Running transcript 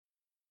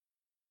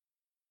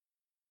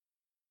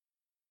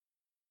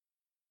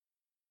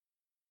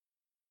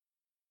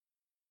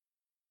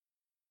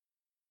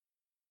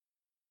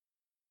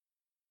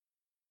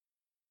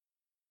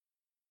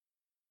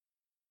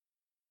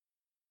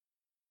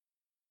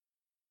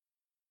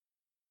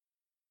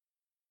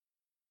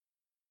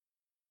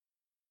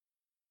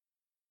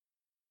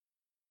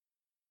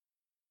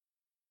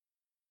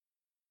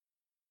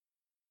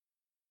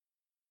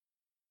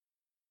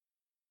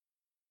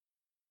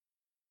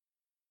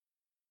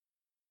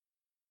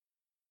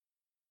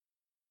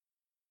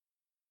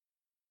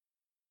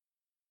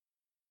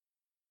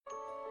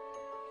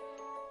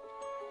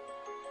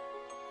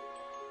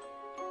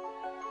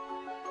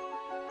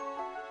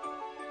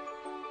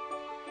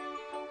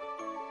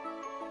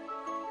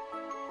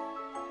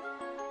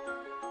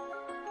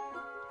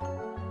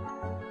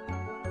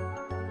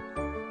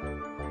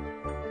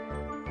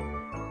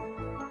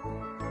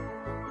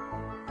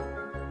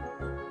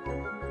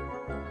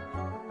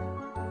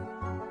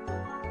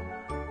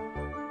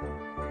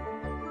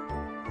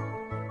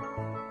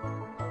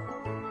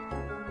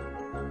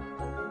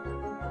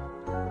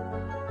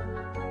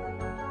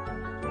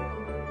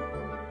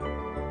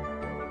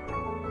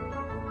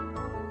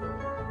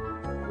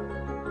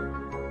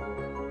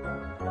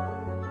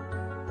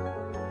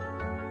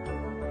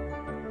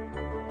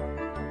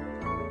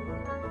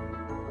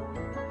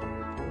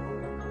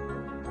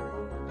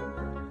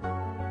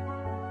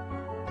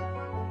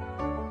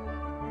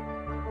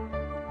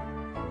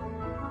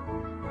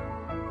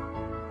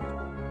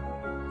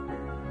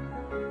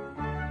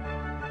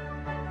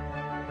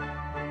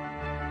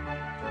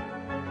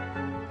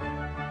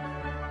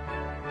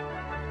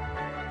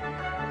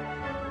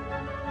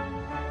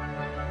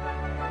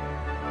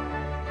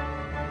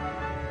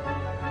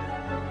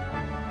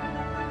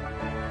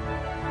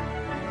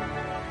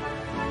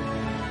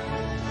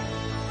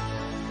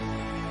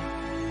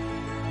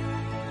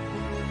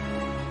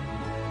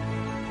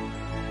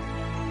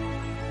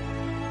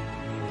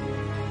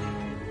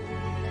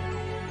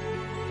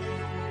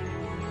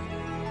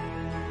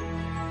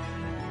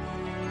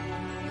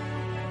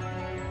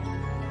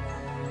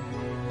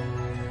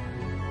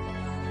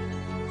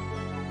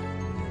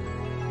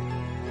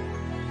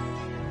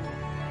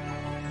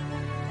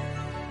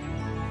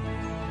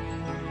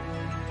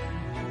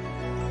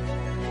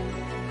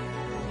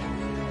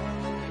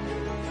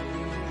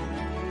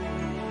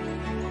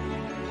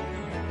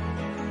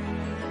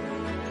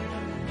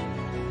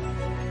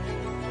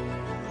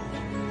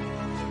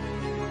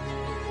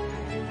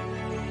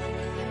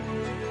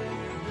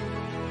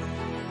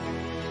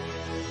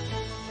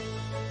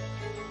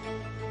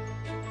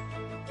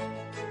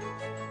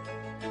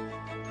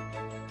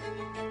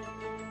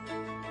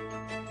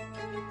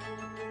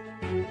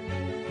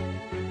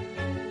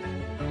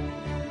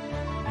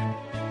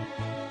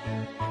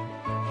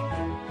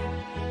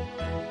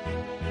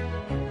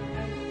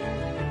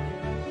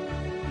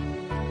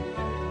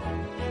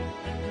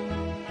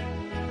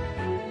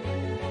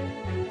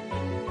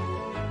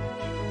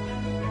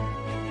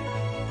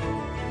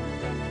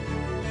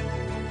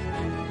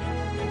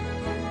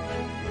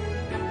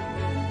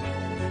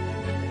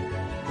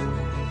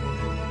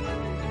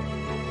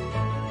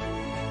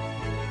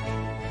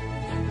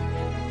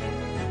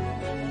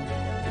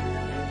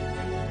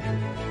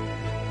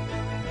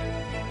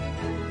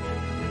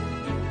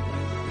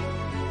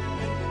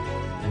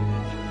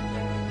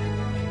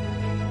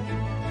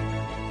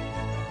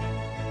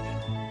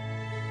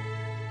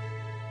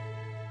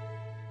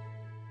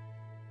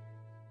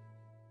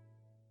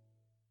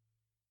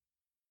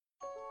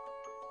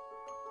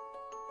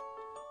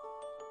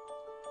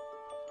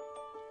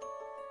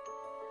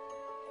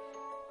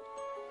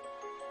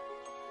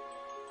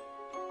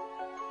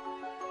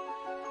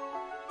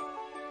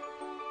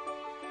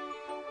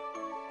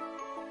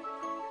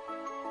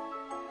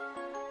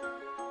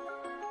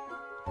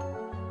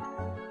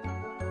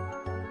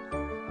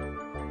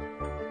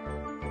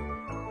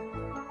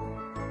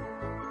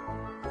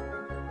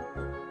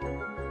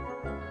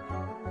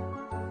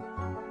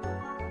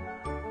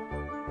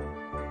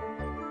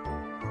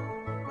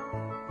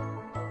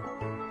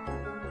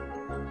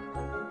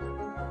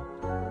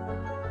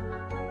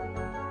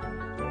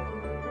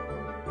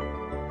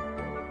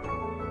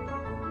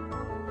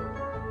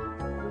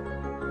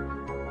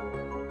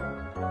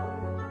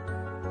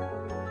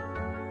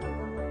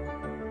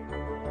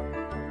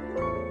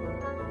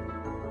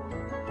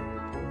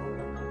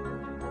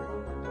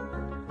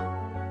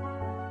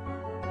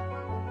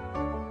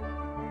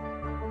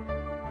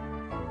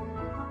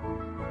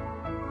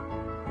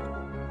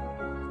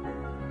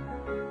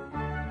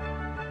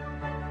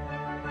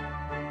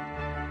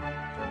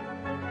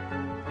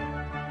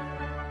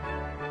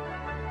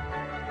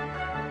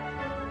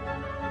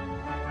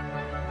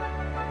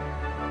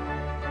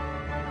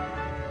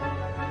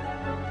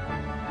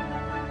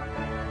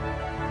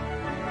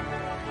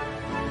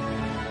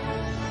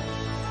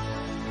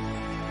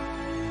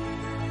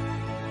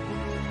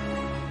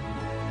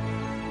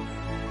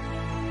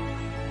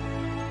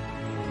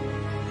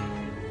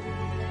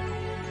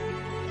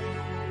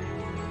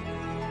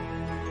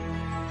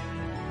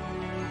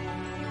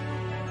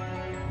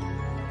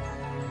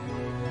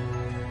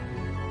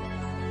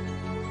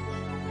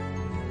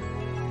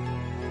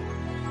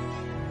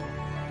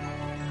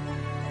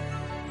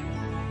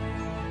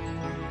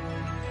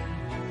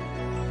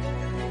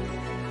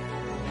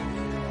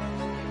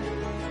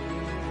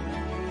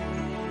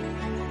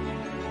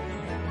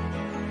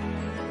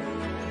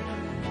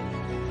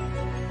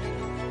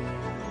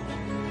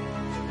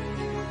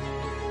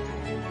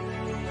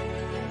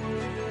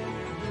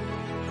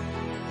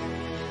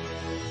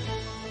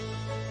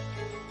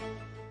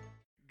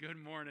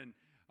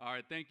All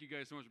right, thank you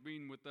guys so much for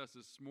being with us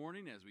this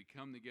morning as we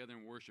come together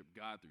and worship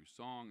God through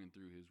song and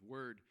through His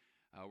Word.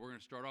 We're going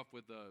to start off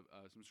with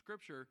some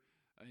scripture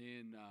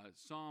in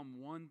Psalm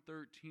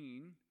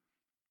 113.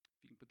 If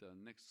you can put the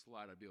next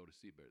slide, I'd be able to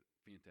see it, but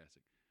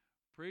fantastic.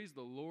 Praise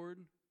the Lord,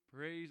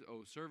 praise,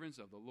 O servants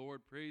of the Lord,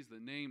 praise the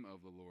name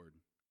of the Lord.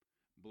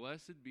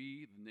 Blessed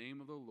be the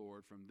name of the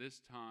Lord from this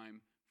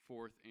time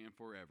forth and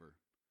forever.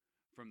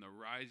 From the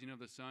rising of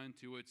the sun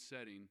to its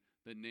setting,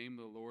 the name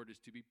of the Lord is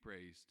to be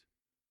praised.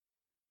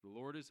 The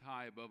Lord is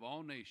high above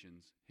all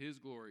nations. His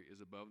glory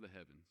is above the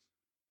heavens.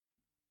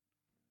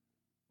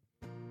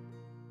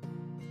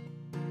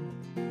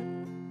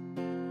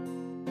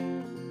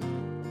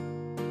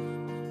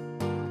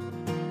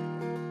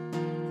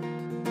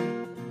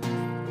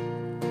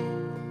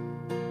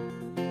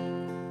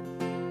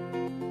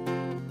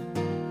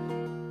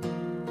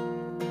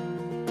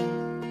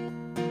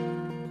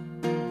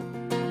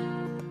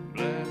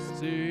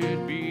 Blessed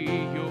be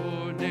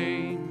your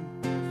name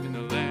in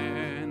the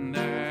land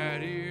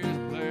that is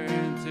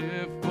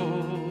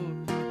plentiful,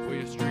 for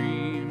your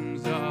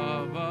streams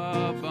of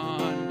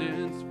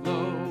abundance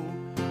flow.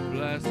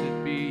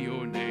 Blessed be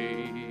your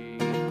name.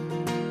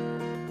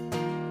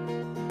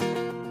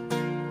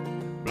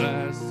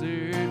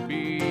 Blessed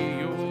be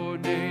your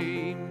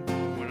name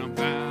when I'm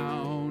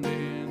found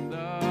in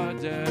the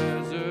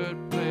desert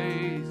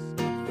place.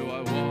 Though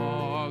I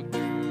walk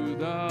through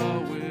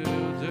the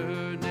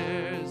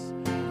wilderness,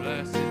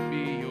 blessed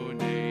be your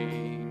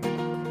name.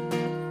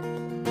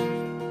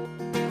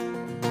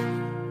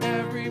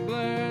 Every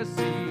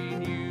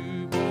blessing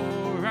you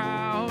pour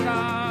out,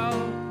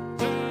 I'll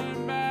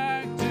turn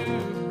back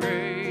to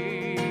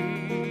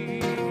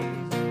praise.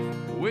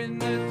 When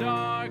the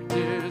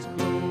darkness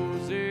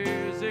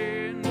closes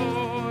in,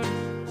 Lord,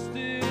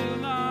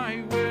 still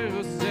I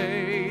will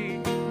say,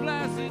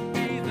 blessed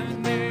be the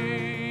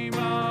name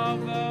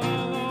of the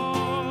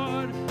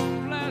Lord.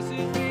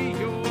 Blessed be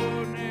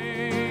your name.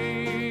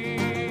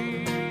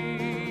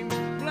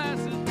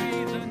 Blessed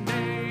be the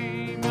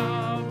name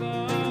of the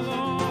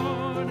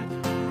Lord.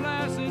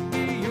 Blessed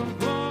be your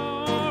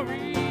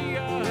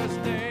glorious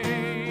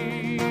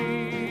name.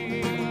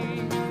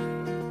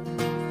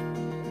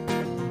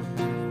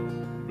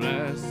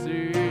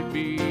 Blessed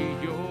be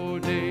your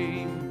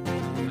name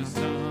when the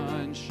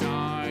sun's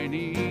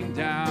shining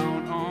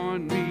down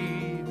on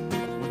me,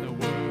 when the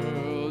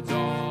world's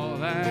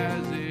all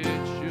as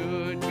it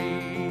should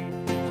be.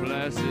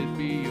 Blessed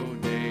be your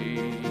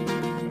name.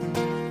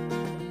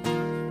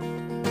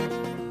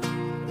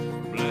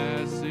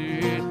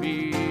 Blessed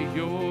be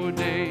your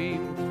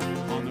name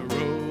on the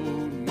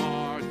road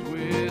marked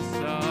with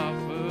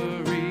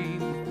suffering,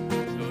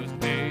 those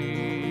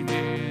pain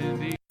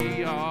in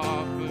the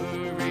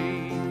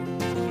offering.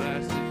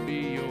 Blessed be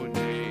your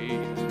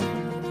name.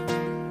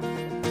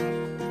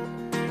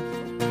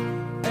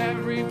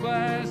 Every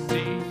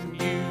blessing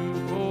you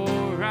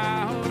pour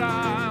out,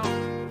 I'll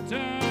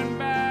turn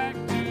back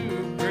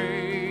to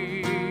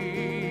praise.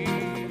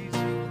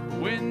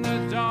 When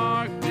the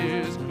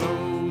darkness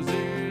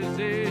closes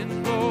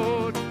in,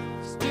 Lord,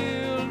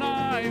 still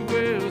I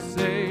will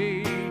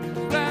say,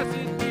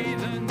 blessed be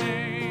the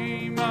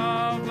name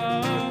of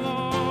the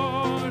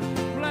Lord.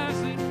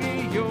 Blessed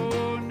be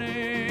your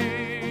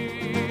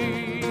name.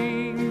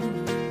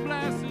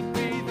 Blessed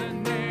be the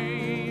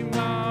name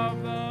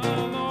of the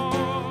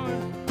Lord.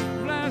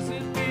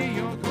 Blessed be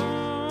your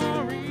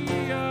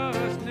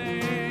glorious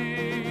name.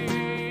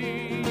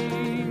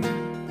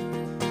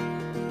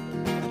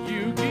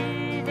 You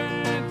give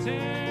and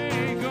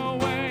take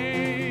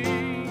away.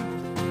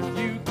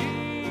 You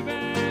give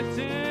and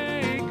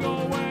take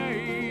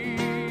away.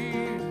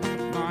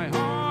 My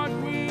heart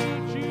will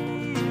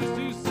choose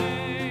to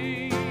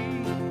say,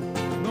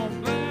 no,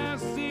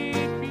 blessed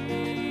be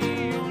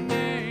your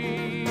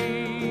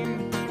name.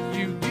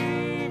 You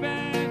give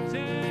and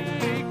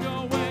take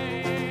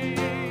away.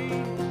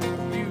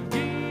 You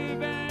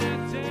give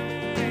and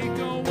take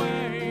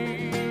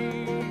away.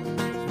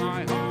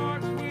 My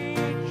heart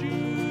will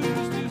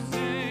choose to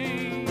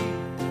say,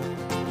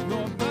 no,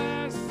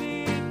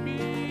 blessed be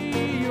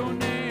your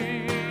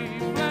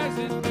name.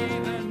 Blessed be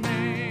the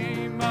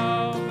name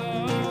of the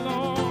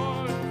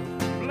Lord.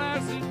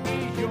 Blessed be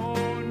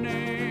your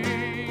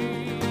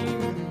name.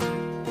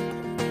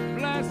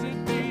 Blessed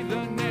be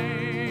the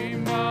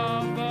name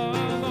of the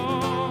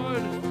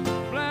Lord.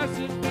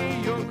 Blessed be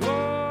your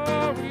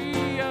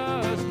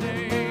glorious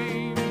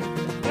name.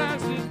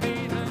 Blessed be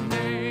the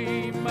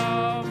name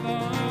of the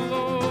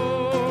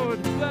Lord.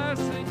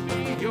 Blessed be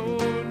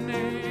your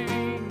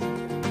name.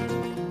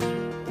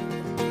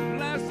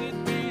 Blessed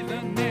be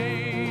the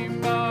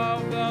name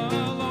of the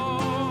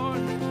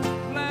Lord.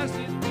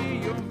 Blessed be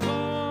your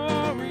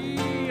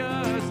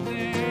glorious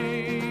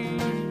name.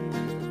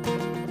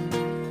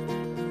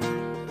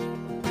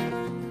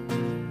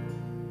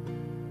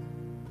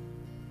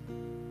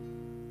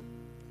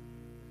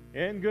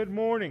 And good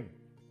morning.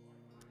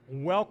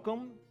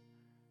 Welcome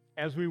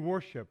as we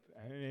worship,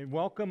 and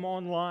welcome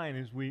online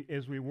as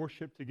we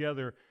worship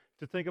together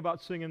to think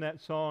about singing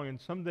that song.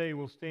 And someday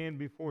we'll stand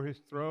before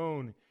His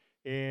throne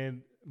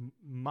and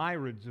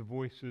myriads of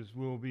voices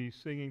will be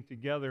singing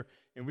together,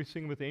 and we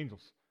sing with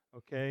angels.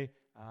 Okay,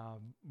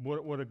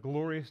 what a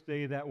glorious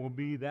day that will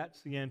be.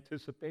 That's the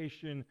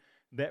anticipation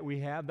that we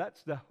have.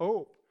 That's the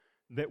hope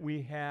that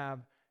we have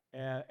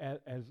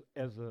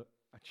as a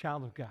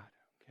child of God.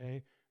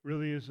 Okay,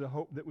 really is the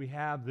hope that we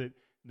have that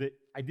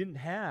I didn't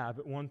have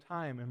at one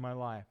time in my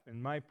life.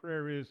 And my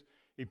prayer is,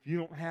 if you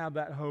don't have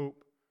that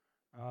hope,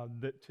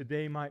 that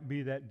today might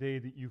be that day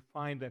that you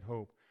find that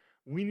hope.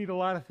 We need a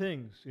lot of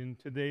things in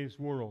today's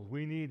world.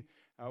 We need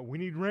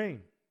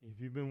rain. If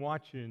you've been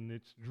watching,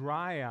 it's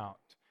dry out.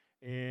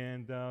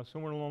 And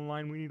somewhere along the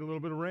line, we need a little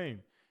bit of rain.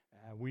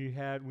 We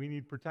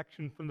need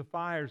protection from the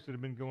fires that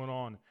have been going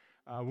on.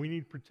 We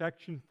need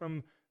protection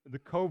from the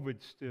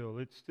COVID still.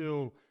 It's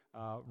still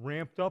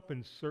ramped up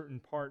in certain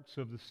parts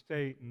of the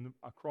state and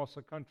across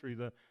the country.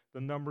 The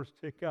numbers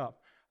tick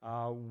up.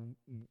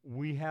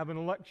 We have an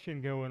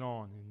election going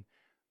on. And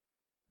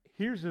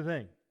here's the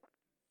thing.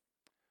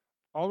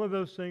 All of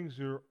those things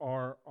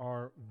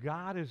are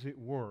God is at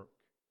work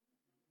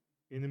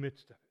in the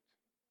midst of it.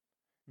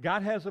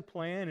 God has a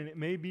plan, and it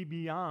may be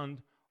beyond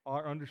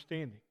our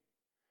understanding.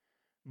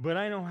 But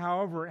I know,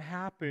 however it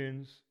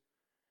happens,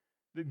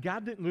 that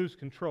God didn't lose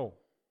control,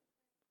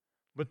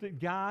 but that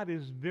God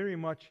is very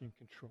much in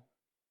control.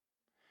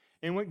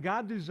 And what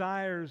God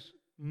desires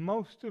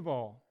most of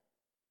all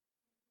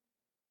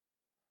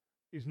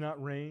is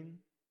not rain,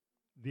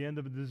 the end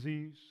of a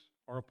disease,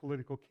 or a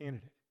political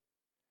candidate.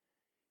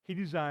 He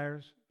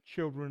desires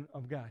children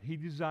of God. He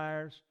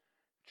desires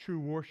true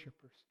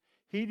worshipers.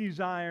 He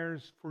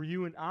desires for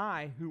you and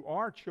I, who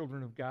are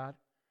children of God,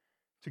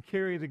 to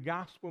carry the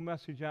gospel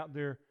message out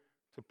there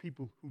to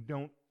people who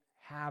don't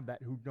have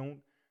that, who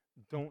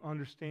don't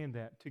understand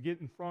that, to get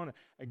in front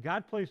of.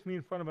 God placed me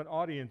in front of an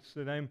audience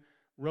that I'm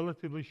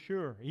relatively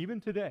sure, even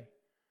today,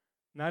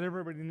 not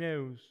everybody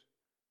knows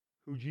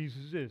who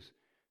Jesus is.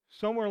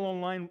 Somewhere along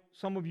the line,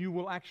 some of you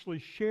will actually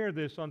share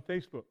this on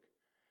Facebook.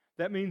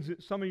 That means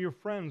that some of your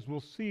friends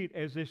will see it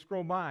as they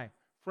scroll by,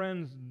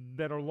 friends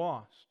that are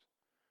lost.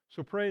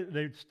 So pray that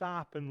they'd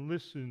stop and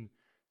listen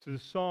to the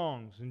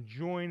songs and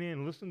join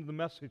in, listen to the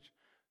message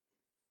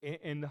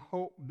and the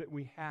hope that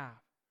we have.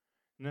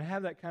 And then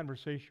have that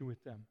conversation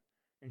with them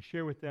and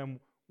share with them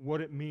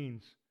what it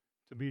means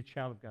to be a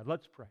child of God.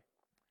 Let's pray.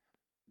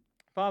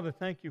 Father,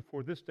 thank you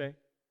for this day.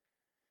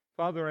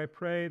 Father, I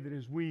pray that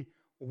as we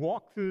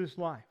walk through this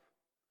life,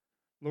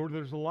 Lord,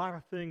 there's a lot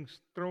of things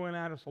thrown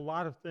at us, a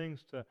lot of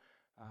things to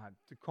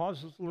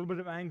cause us a little bit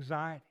of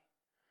anxiety.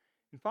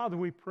 And Father,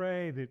 we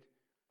pray that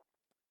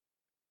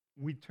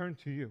we turn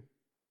to you.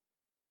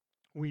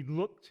 We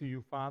look to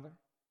you, Father,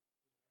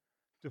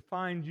 to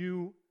find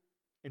you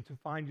and to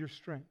find your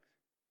strength.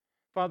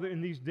 Father,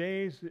 in these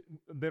days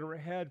that are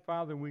ahead,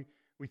 Father, we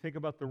think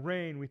about the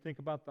rain, we think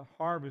about the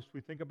harvest,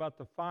 we think about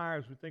the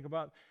fires, we think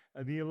about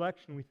the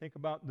election, we think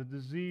about the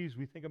disease,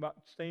 we think about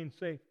staying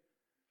safe.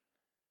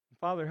 And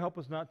Father, help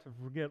us not to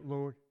forget,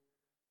 Lord,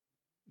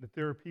 that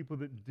there are people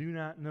that do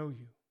not know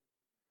you.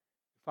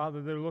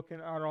 Father, they're looking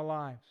at our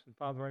lives. And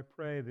Father, I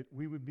pray that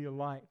we would be a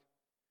light.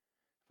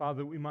 Father,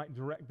 that we might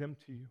direct them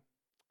to you.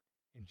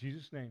 In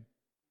Jesus' name,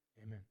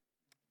 amen.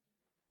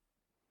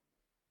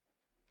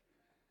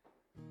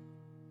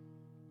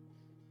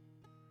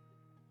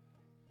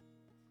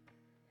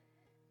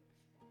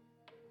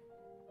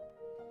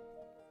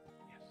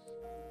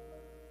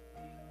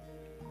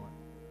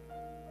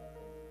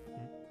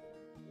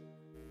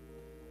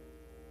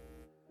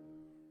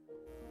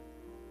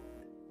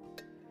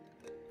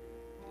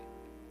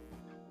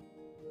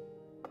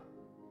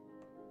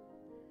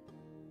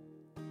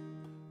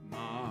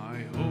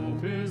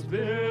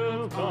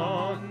 Built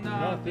on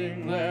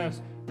nothing less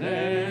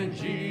than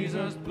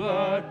Jesus'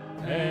 blood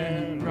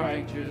and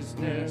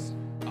righteousness.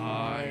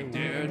 I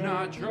dare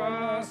not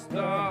trust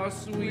the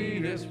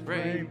sweetest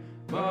frame,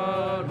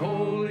 but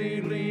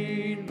wholly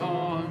lean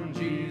on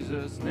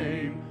Jesus'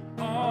 name.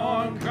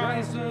 On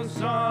Christ the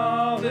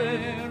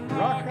solid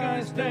rock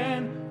I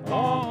stand,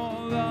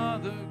 all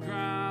other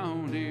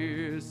ground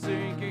is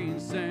sinking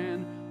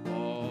sand,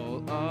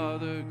 all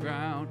other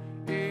ground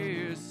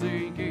is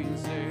sinking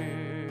sand.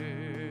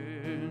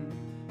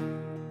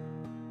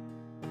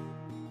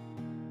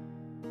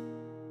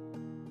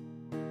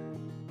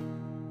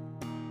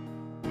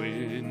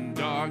 When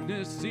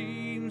darkness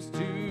seems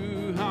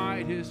to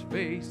hide his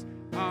face,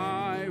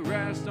 I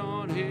rest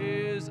on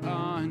his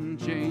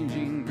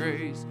unchanging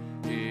grace.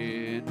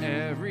 In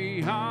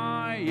every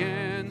high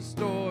and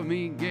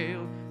stormy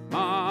gale,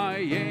 my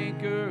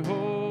anchor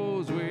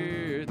holds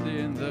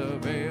within the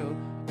veil.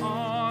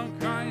 On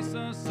Christ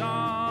the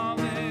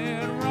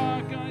solid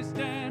rock I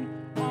stand,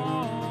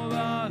 all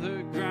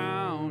other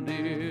ground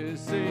is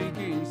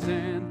sinking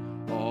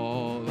sand,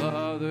 all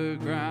other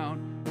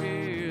ground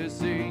is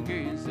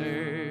sinking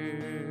sand.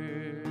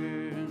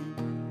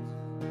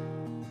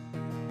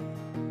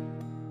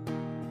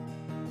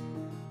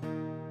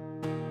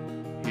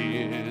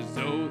 His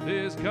oath,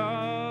 his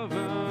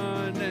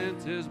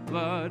covenant, his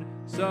blood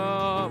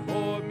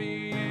support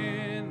me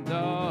in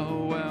the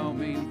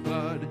whelming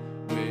flood.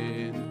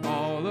 When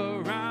all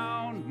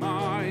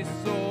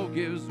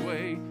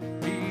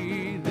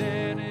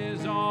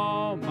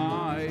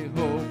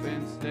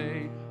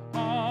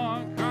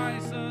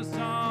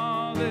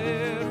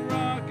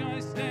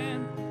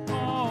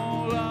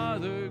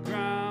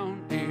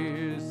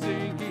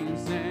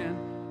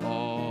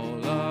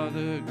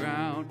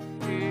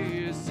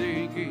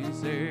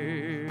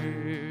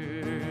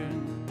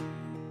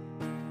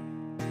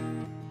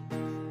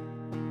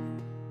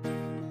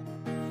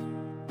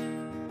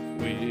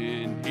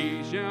And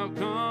he shall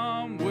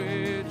come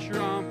with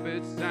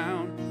trumpet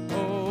sound.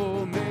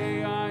 Oh,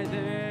 may I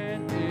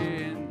then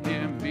in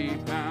him be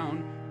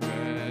found,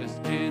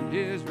 dressed in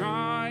his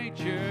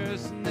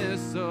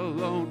righteousness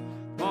alone,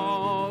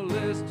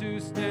 faultless to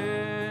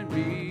stand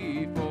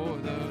before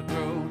the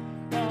throne.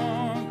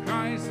 On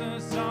Christ the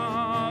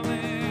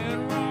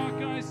solid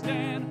rock I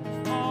stand,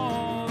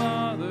 all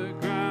other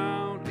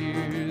ground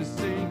is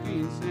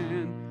sinking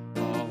sand,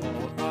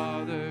 all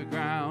other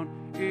ground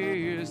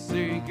is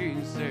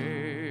sinking sand.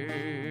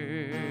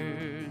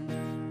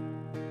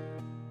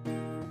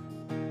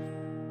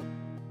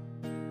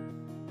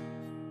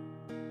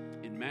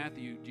 In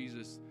Matthew,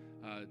 Jesus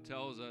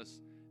tells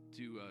us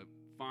to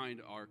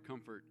find our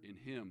comfort in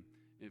him.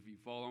 If you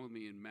follow with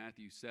me in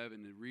Matthew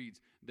 7, it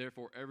reads,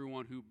 "Therefore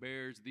everyone who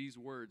bears these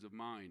words of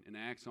mine and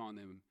acts on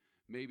them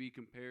may be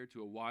compared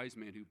to a wise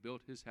man who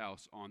built his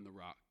house on the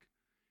rock.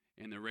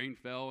 And the rain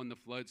fell, and the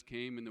floods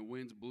came, and the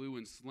winds blew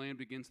and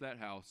slammed against that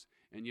house,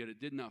 and yet it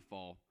did not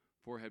fall,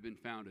 for it had been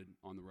founded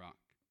on the rock."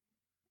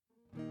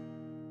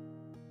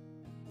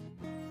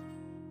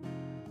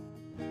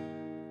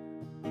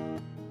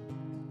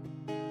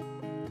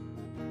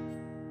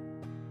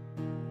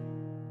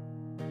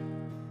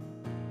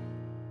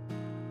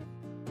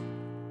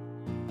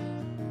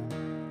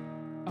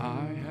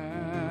 I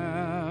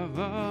have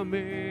a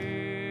maker,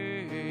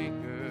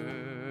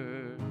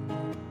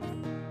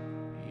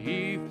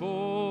 he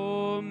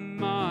formed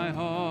my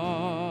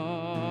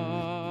heart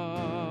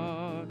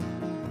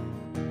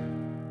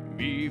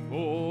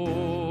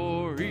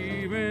before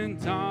even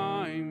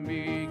time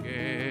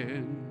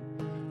began.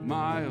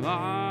 My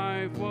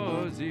life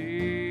was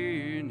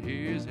in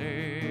his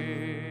hands.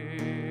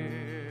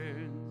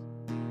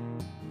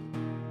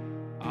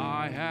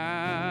 I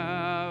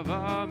have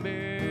a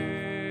maker,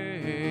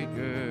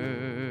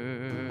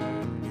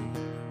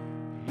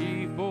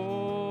 he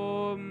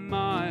formed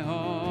my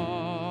heart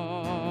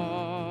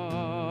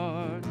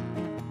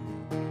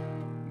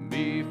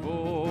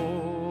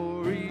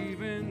before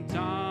even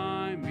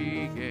time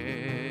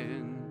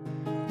began.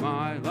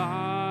 My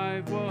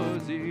life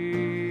was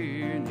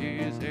in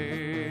his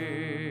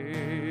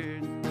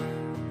hand.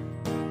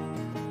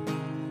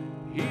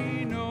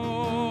 He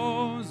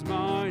knows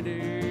my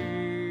name.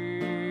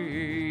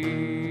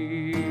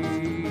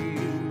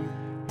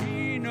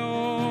 He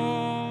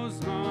knows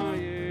my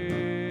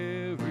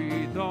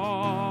every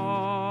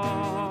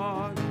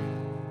thought.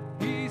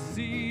 He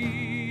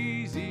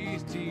sees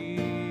each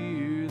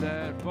tear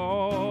that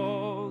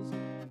falls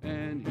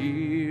and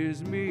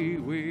hears me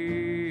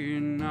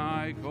when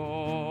I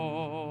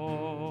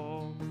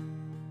call.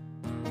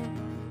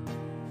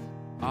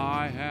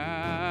 I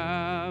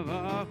have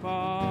a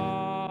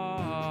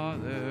Father,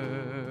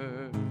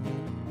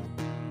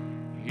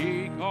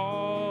 he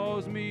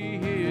calls me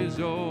his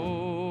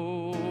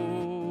own.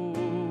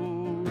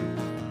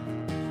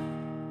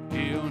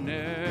 He'll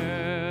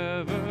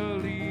never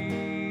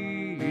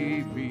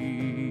leave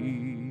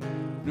me,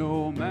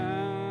 no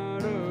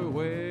matter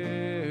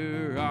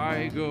where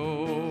I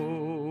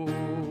go.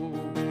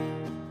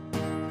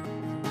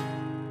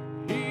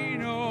 He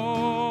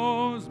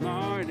knows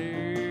my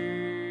name.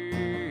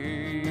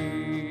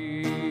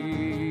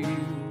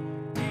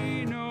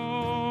 He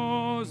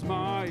knows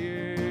my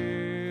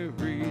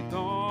every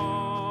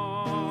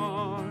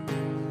thought.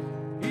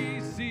 He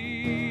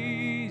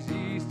sees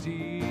each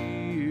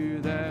tear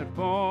that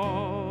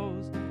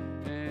falls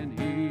and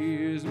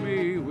hears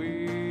me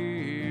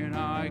when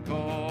I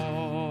call.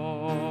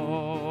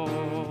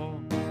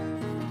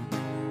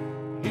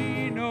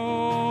 He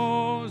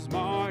knows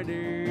my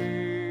name.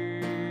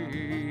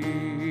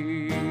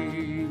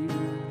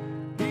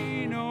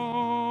 He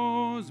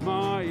knows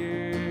my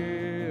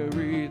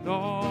every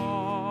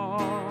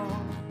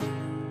thought.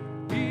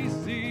 He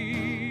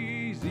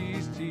sees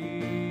each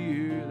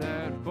tear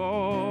that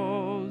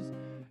falls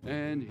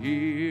and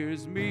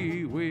hears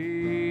me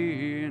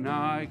when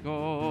I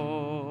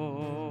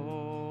call.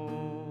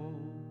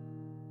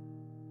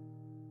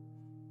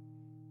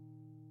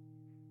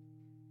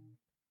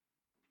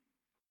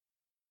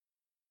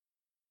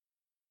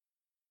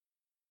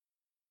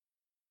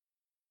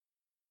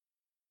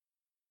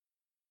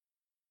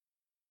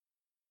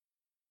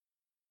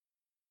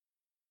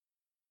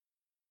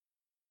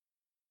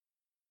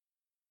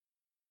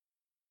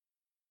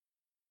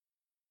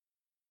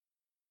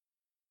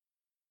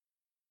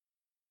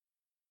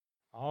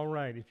 All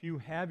right, if you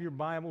have your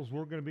Bibles,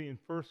 we're going to be in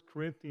 1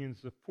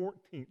 Corinthians, the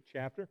 14th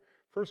chapter.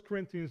 1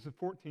 Corinthians, the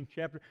 14th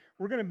chapter.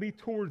 We're going to be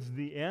towards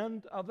the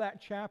end of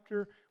that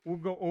chapter. We'll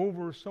go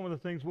over some of the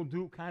things. We'll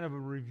do kind of a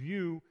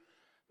review.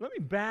 Let me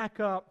back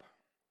up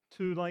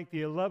to like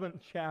the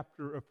 11th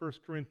chapter of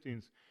 1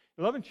 Corinthians.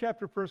 11th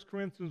chapter of 1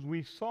 Corinthians,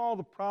 we saw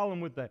the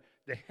problem with the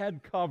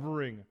head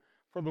covering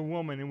for the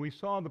woman, and we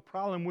saw the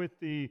problem with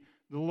the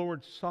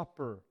Lord's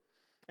Supper.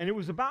 And it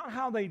was about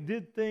how they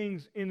did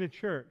things in the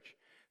church.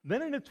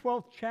 Then in the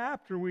 12th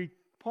chapter,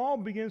 Paul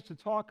begins to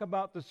talk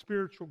about the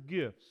spiritual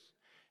gifts.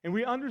 And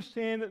we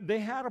understand that they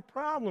had a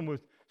problem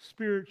with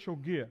spiritual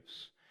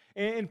gifts.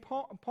 And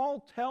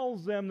Paul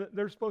tells them that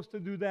they're supposed to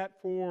do that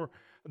for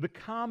the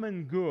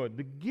common good.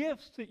 The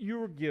gifts that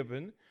you are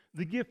given,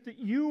 the gift that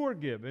you are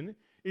given,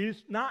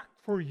 is not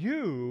for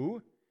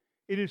you,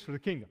 it is for the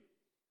kingdom.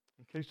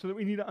 Okay, so that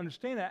we need to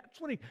understand that. That's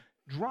what he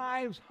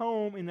drives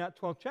home in that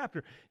 12th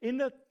chapter. In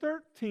the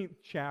 13th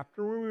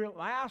chapter, where we were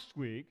last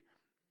week,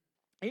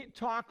 it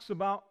talks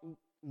about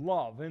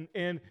love.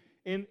 And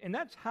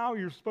that's how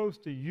you're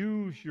supposed to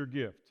use your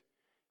gift.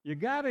 You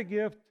got a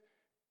gift,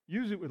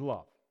 use it with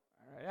love.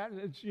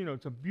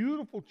 It's a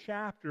beautiful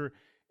chapter,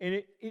 and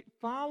it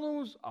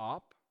follows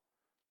up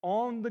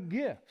on the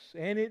gifts,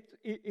 and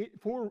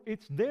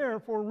it's there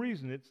for a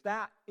reason.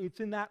 It's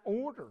in that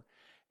order.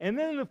 And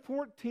then in the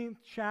 14th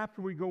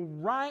chapter, we go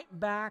right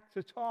back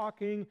to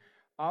talking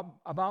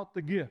about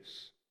the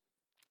gifts.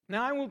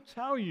 Now, I will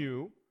tell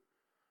you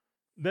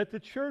that the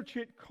church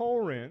at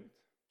Corinth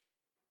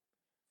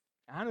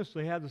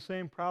honestly had the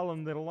same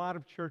problem that a lot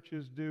of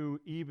churches do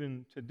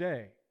even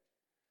today.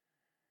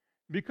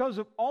 Because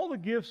of all the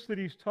gifts that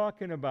he's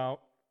talking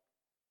about,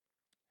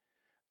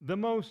 the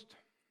most,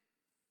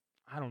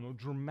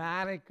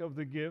 dramatic of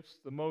the gifts,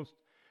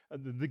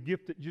 the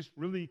gift that just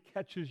really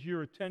catches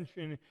your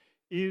attention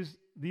is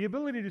the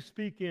ability to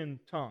speak in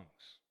tongues,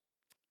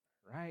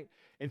 right?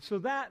 And so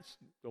that's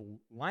the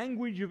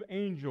language of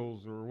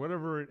angels, or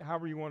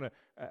however you want to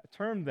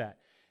term that.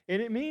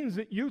 And it means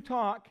that you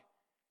talk,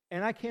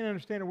 and I can't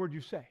understand a word you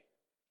say.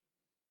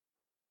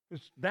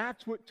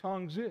 That's what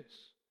tongues is.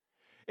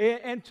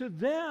 And to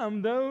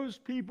them, those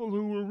people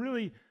who were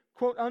really,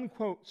 quote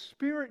unquote,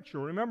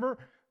 spiritual, remember,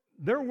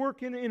 they're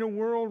working in a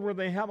world where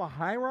they have a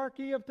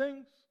hierarchy of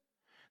things.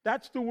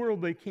 That's the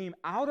world they came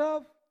out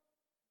of.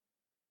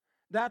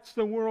 That's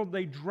the world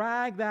they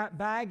drag that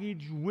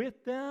baggage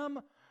with them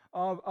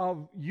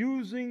of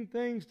using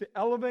things to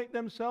elevate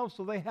themselves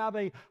so they have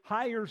a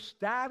higher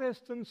status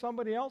than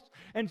somebody else.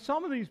 And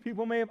some of these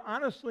people may have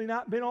honestly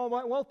not been all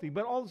that wealthy,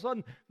 but all of a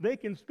sudden they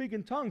can speak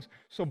in tongues.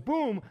 So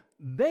boom,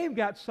 they've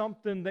got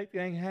something they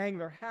can hang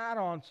their hat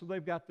on, so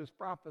they've got this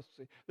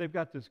prophecy. They've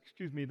got this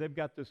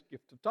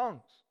gift of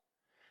tongues.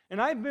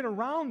 And I've been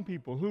around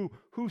people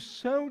who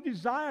so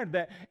desired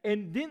that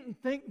and didn't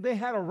think they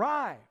had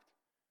arrived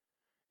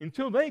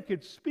until they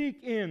could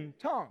speak in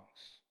tongues.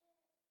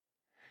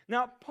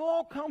 Now,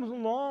 Paul comes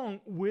along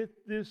with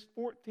this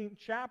 14th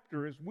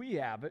chapter as we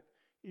have it.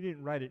 He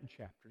didn't write it in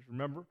chapters,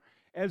 remember?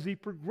 As he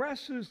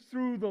progresses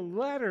through the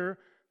letter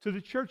to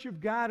the church of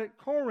God at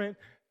Corinth,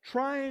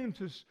 trying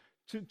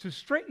to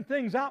straighten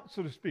things out,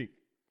 so to speak.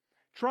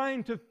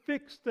 Trying to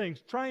fix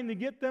things, trying to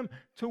get them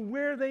to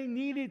where they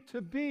needed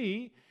to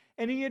be.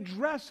 And he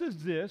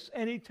addresses this,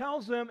 and he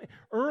tells them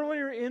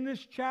earlier in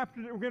this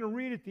chapter that we're going to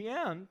read at the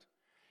end,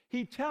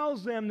 he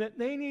tells them that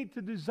they need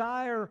to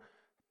desire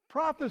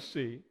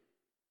prophecy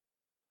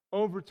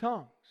over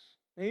tongues.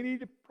 They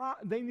need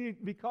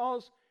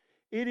because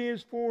it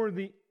is for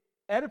the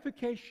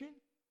edification,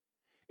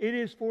 it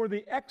is for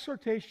the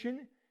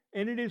exhortation,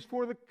 and it is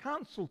for the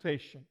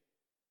consultation.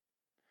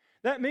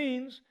 That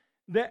means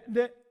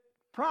that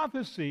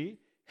prophecy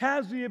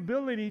has the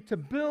ability to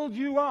build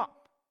you up.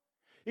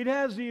 It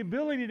has the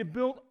ability to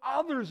build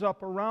others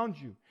up around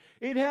you.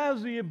 It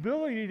has the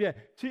ability to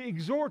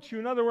exhort you,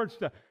 in other words,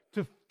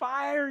 to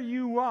fire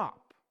you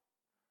up.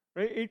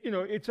 Right?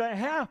 It's a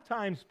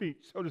halftime speech,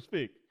 so to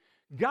speak.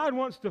 God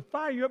wants to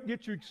fire you up,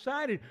 get you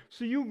excited,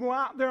 so you go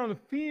out there on the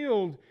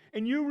field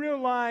and you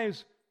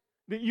realize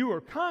that you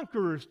are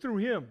conquerors through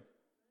Him.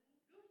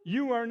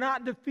 You are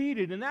not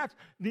defeated, and that's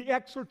the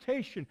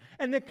exhortation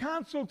and the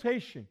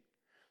consultation.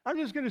 I'm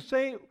just going to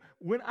say,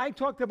 when I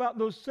talked about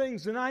those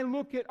things, and I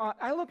look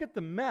at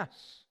the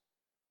mess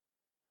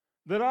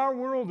that our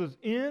world is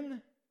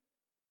in,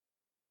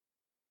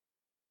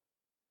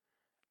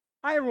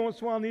 I every once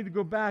in a while need to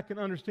go back and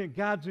understand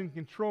God's in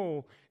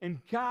control, and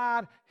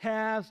God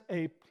has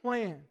a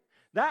plan.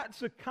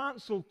 That's a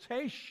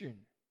consultation.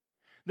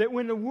 That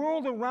when the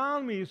world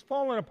around me is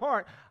falling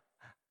apart,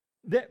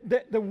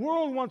 that the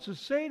world wants to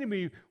say to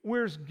me,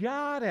 where's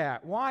God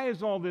at? Why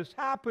is all this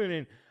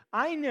happening?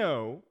 I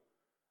know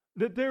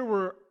that there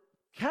were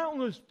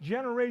countless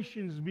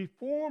generations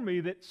before me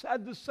that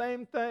said the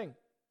same thing.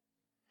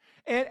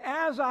 And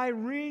as I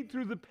read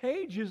through the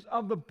pages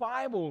of the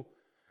Bible,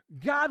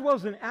 God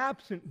wasn't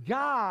absent.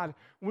 God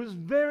was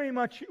very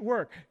much at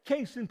work.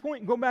 Case in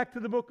point, go back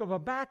to the book of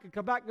Habakkuk.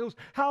 Habakkuk goes,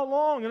 how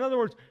long? In other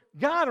words,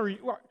 God, do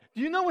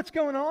you know what's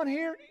going on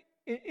here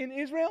in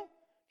Israel?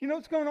 You know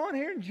what's going on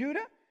here in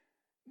Judah?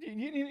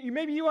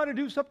 Maybe you ought to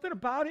do something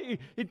about it.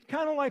 It's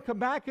kind of like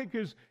Habakkuk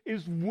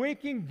is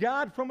waking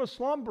God from a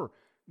slumber.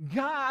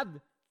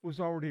 God was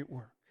already at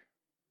work.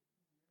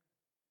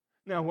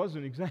 Now, it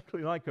wasn't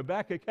exactly like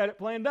Habakkuk had it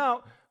planned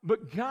out,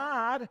 but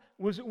God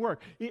was at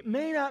work. It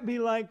may not be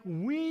like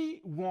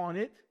we want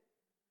it,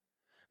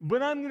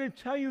 but I'm going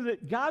to tell you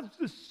that God's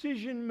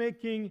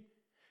decision-making,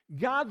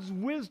 God's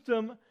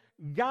wisdom,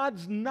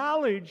 God's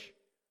knowledge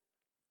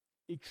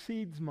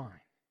exceeds mine.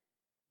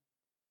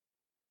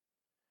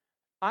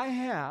 I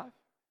have,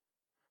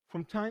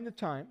 from time to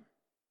time,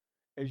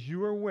 as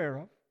you are aware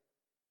of,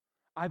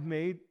 I've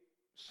made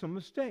some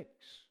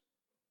mistakes.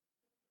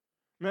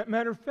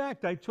 Matter of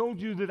fact, I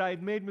told you that I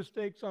had made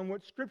mistakes on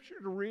what scripture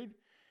to read,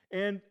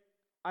 and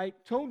I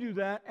told you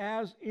that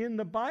as in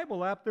the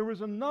Bible app, there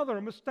was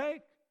another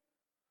mistake.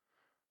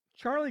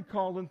 Charlie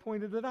called and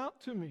pointed it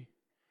out to me.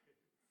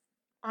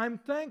 I'm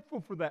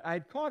thankful for that. I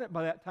had caught it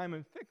by that time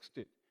and fixed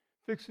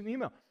an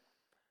email.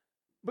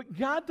 But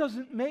God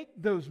doesn't make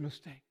those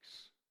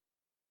mistakes.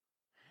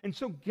 And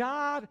so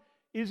God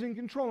is in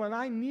control, and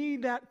I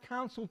need that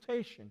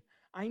consultation.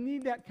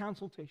 And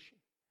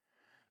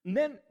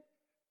then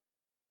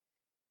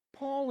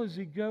Paul, as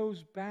he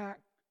goes back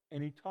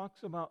and he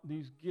talks about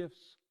these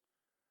gifts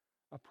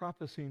of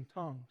prophecy in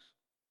tongues,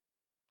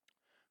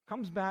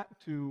 comes back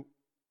to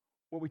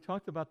what we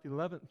talked about the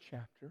 11th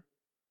chapter,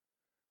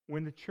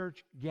 when the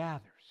church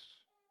gathers.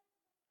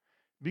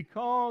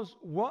 Because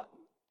what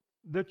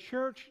the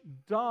church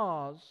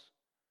does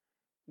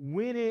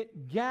when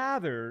it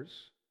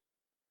gathers,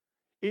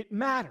 it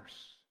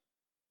matters.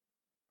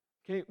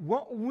 Okay,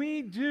 what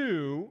we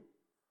do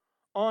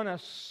on a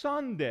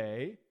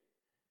Sunday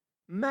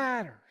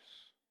matters.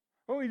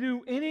 What we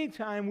do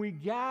anytime we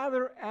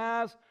gather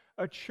as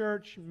a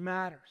church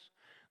matters.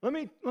 Let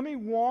me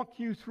walk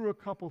you through a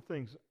couple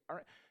things. All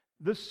right.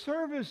 The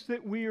service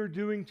that we are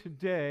doing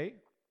today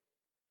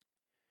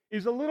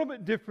is a little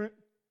bit different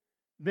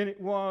than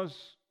it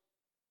was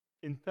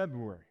in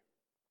February,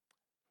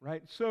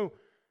 right? So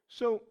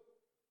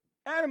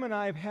Adam and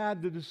I have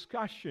had the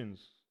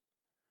discussions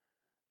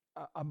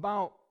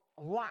about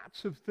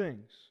lots of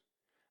things,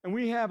 and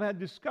we have had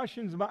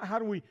discussions about how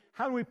do we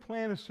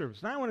plan a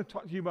service. Now I want to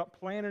talk to you about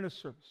planning a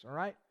service. All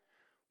right,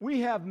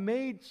 we have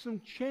made some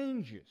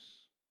changes.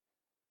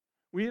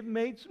 The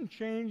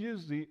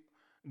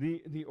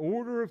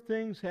order of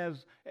things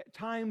has at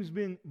times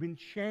been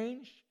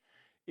changed.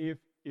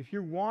 If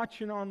you're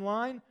watching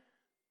online,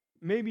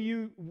 maybe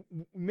you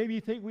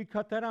think we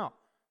cut that out.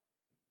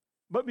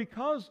 But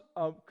because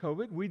of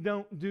COVID, we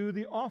don't do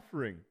the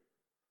offering.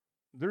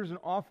 There's an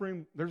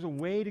offering, there's a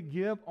way to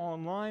give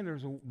online.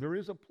 There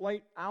is a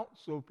plate out,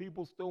 so if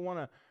people still want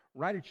to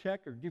write a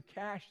check or give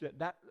cash,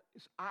 that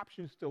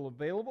option is still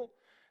available.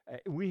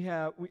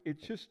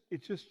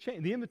 It's just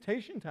changed. The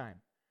invitation time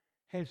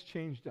has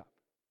changed up.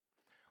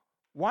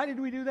 Why did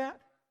we do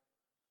that?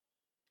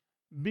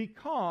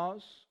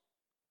 Because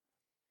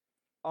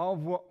of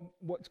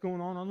what's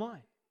going on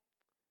online.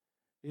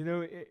 You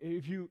know,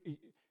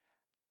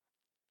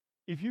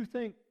 if you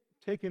think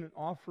taking an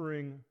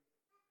offering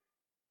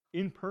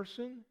in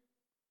person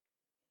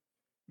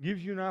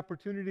gives you an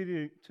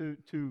opportunity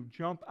to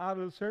jump out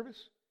of the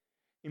service,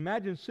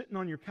 imagine sitting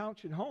on your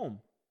couch at home.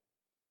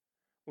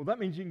 Well, that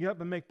means you can get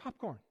up and make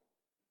popcorn.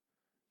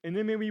 And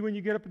then maybe when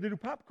you get up and do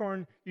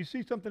popcorn, you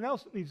see something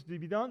else that needs to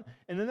be done,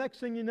 and the next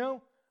thing you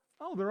know,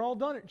 oh, they're all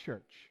done at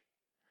church.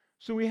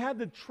 So we had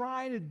to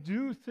try to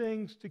do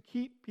things to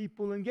keep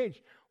people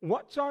engaged.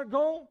 What's our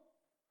goal?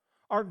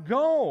 Our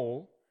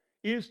goal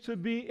is to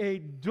be a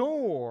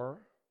door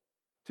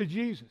to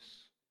Jesus,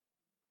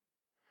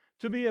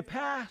 to be a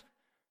path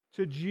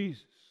to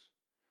Jesus.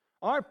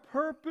 Our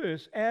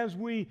purpose as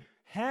we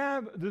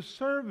have the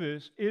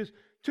service is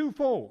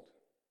twofold.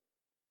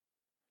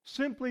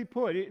 Simply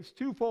put, it's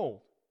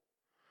twofold.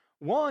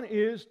 One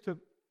is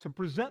to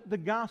present the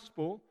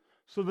gospel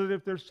so that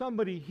if there's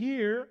somebody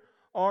here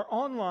or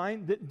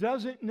online that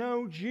doesn't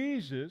know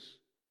Jesus,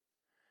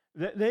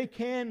 that they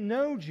can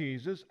know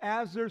Jesus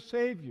as their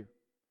Savior.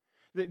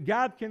 That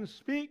God can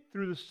speak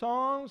through the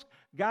songs,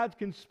 God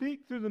can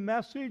speak through the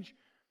message,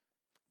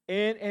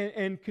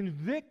 and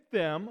convict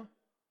them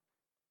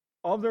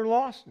of their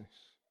lostness,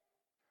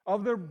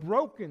 of their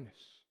brokenness.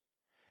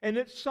 And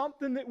it's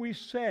something that we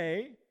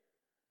say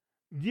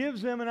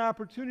gives them an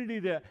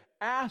opportunity to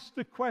ask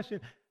the question,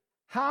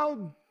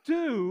 how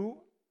do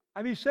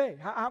I be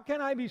saved? How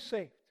can I be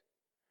saved?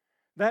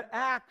 That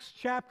Acts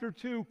chapter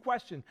 2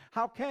 question,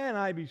 how can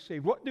I be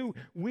saved? What do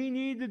we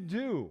need to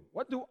do?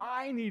 What do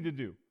I need to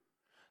do?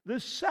 The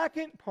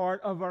second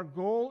part of our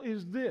goal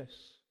is this,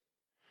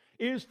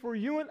 is for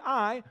you and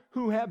I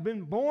who have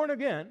been born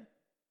again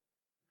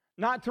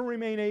not to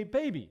remain a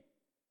baby.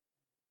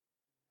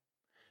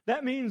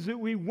 That means that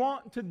we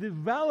want to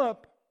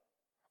develop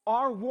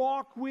our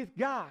walk with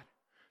God,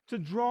 to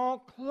draw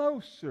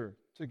closer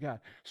to God.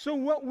 So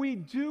what we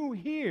do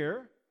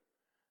here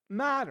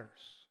matters.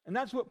 And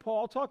that's what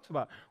Paul talks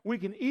about. We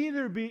can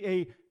either be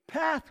a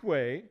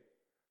pathway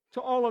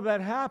to all of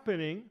that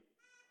happening,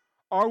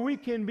 or we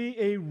can be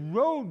a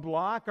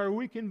roadblock, or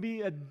we can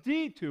be a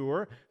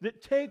detour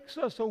that takes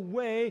us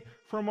away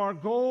from our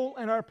goal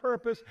and our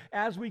purpose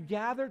as we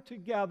gather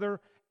together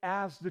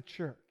as the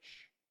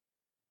church.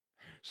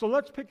 So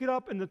let's pick it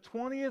up in the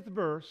 20th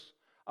verse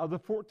of the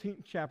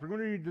 14th chapter. We're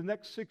going to read the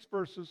next 6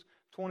 verses,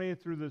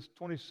 20th through the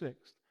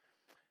 26th.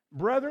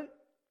 Brethren,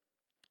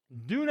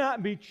 do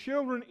not be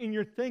children in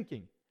your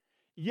thinking,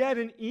 yet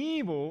in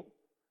evil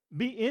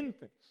be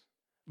infants,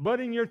 but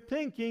in your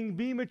thinking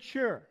be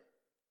mature.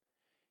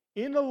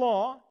 In the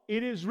law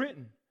it is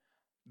written,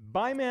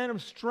 by men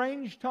of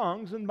strange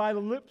tongues and by the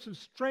lips of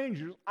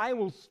strangers I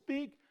will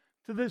speak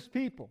to this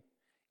people.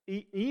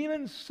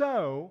 Even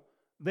so,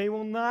 they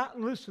will not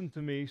listen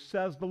to me,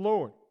 says the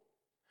Lord.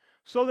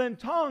 So then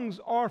tongues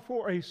are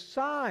for a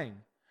sign,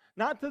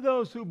 not to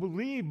those who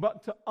believe,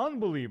 but to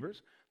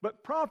unbelievers.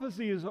 But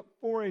prophecy is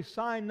for a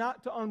sign,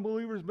 not to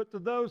unbelievers, but to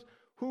those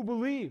who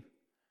believe.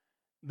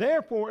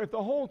 Therefore, if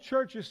the whole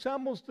church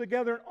assembles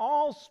together and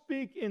all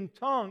speak in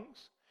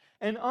tongues,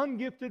 and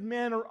ungifted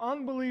men or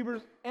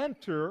unbelievers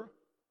enter,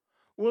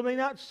 will they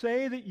not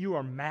say that you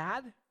are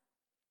mad?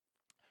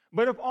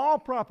 But if all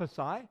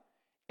prophesy,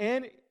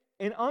 and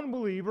an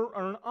unbeliever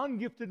or an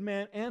ungifted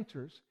man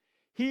enters,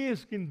 he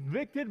is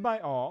convicted by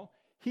all,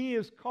 he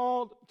is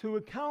called to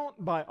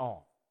account by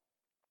all.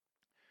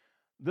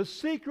 The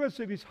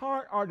secrets of his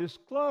heart are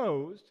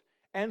disclosed,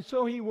 and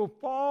so he will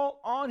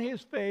fall on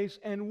his face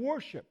and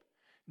worship,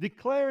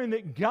 declaring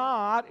that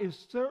God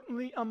is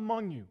certainly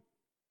among you.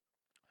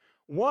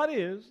 What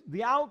is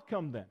the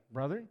outcome then,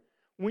 brethren?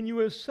 When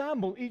you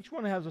assemble, each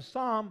one has a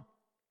psalm,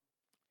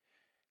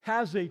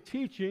 has a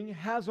teaching,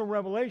 has a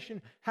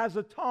revelation, has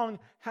a tongue,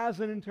 has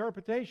an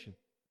interpretation.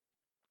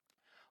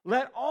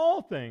 Let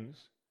all things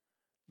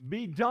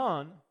be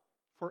done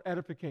for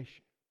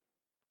edification.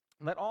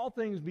 Let all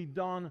things be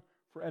done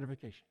for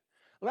edification.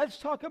 Let's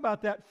talk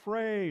about that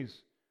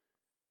phrase.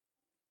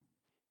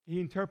 He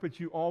interprets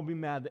you all be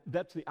mad.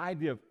 That's the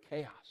idea of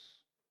chaos.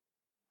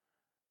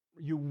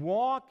 You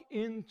walk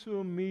into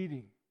a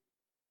meeting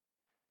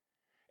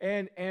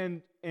and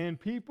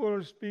people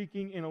are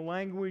speaking in a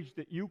language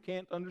that you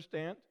can't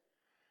understand.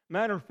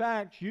 Matter of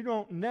fact, you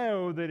don't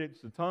know that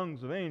it's the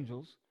tongues of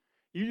angels.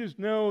 You just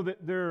know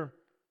that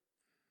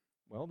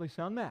they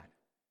sound mad.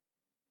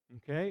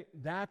 Okay?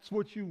 That's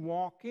what you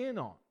walk in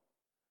on.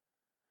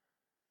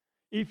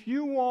 If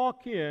you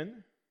walk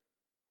in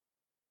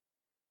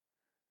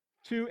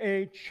to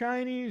a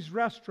Chinese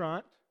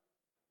restaurant,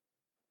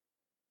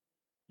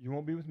 you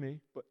won't be with me,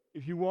 but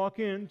if you walk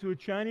into a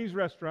Chinese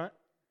restaurant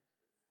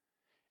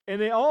and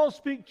they all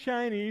speak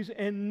Chinese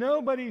and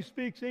nobody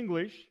speaks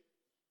English,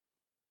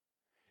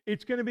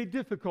 it's going to be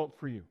difficult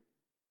for you.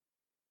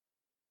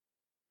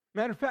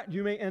 Matter of fact,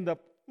 you may end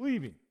up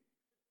leaving.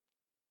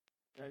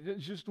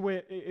 It's just the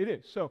way it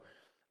is. So,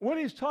 what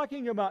he's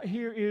talking about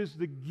here is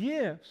the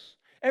gifts.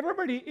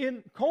 Everybody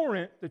in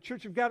Corinth, the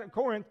church of God at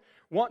Corinth,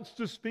 wants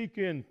to speak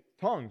in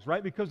tongues,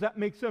 right? Because that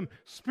makes them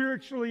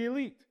spiritually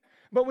elite.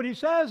 But what he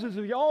says is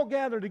if you all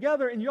gather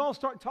together and you all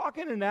start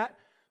talking in that,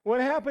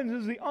 what happens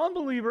is the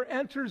unbeliever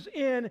enters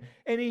in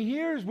and he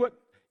hears what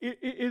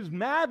is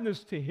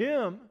madness to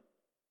him.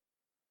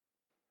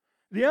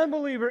 The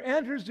unbeliever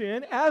enters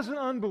in as an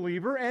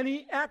unbeliever and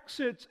he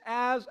exits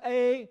as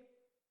a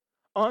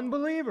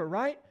unbeliever,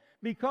 right?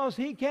 Because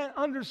he can't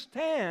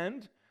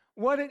understand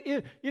what it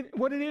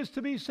is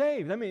to be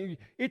saved. I mean,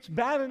 it's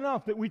bad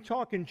enough that we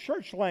talk in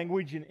church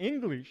language in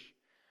English,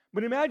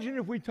 but imagine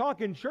if we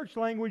talk in church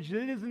language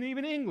that isn't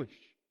even English.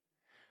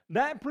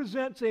 That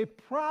presents a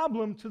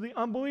problem to the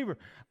unbeliever.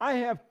 I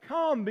have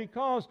come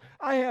because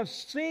I have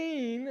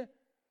seen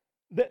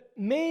that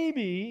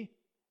maybe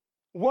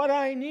what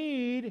I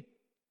need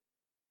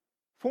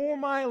for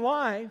my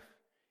life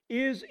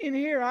is in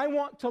here. I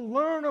want to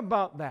learn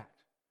about that.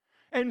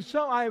 And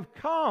so I've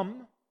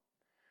come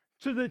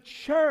to the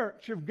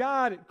church of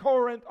God at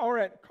Corinth or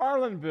at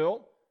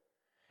Carlinville,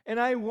 and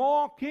I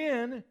walk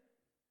in,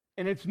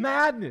 and it's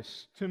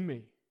madness to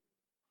me.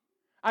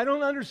 I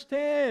don't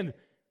understand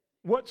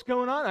what's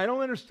going on. I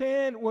don't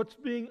understand what's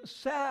being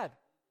said.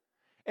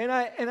 And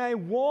I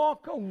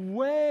walk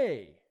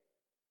away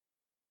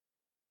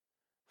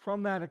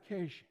from that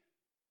occasion.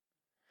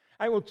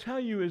 I will tell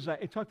you, as I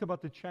talked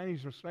about the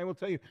Chinese restaurant, I will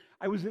tell you,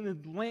 I was in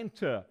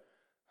Atlanta.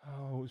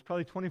 It was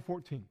probably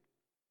 2014,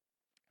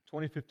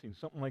 2015,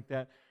 something like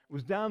that. I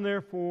was down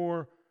there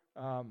for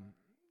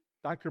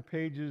Dr.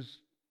 Page's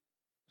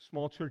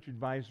Small Church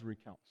Advisory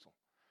Council.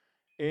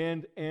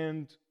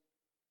 And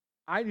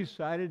I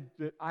decided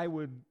that I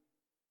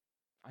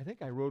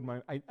think I rode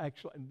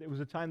it was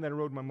a time that I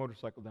rode my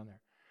motorcycle down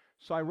there.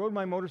 So I rode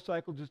my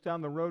motorcycle just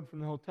down the road from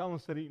the hotel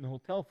instead of eating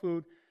hotel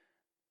food,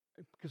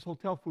 because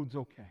hotel food's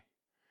okay.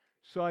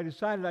 So I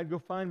decided I'd go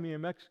find me a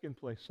Mexican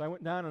place. So I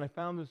went down and I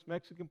found this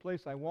Mexican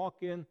place. I walk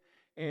in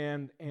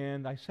and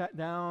I sat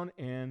down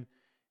and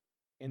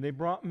they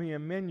brought me a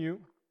menu.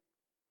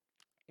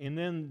 And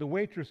then the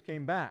waitress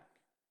came back.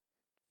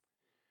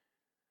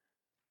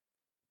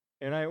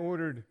 And I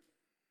ordered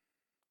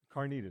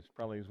carnitas,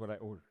 probably is what I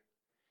ordered.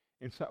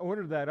 And so I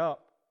ordered that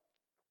up.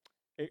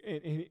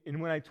 And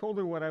when I told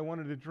her what I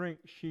wanted to drink,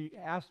 she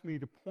asked me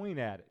to point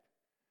at it.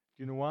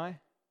 Do you know why?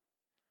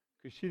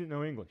 Because she didn't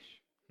know English.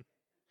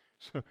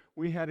 So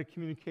we had a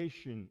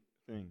communication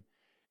thing.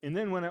 And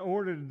then when I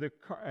ordered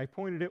I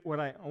pointed at what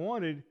I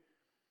wanted,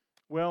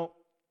 well,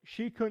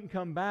 she couldn't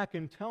come back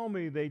and tell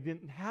me they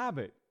didn't have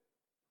it.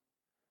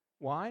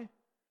 Why?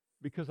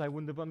 Because I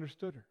wouldn't have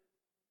understood her.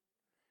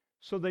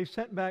 So they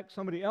sent back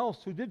somebody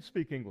else who did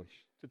speak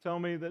English to tell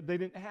me that they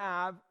didn't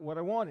have what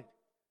I wanted.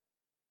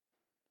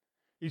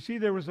 You see,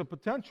 there was a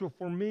potential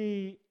for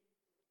me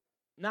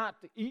not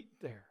to eat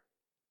there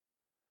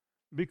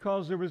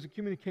because there was a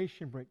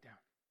communication breakdown.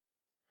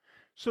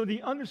 So do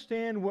you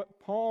understand what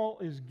Paul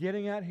is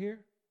getting at here?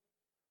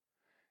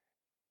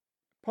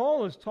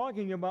 Paul is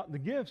talking about the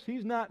gifts.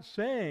 He's not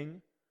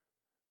saying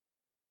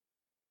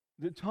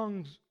that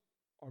tongues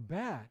are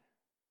bad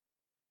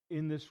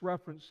in this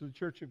reference to the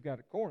church of God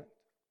at Corinth.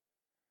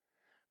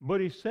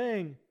 But he's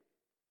saying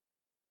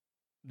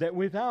that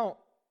without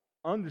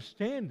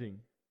understanding,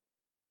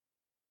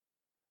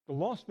 the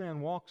lost man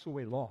walks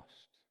away lost.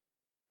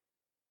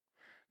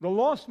 The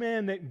lost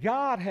man that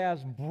God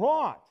has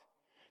brought.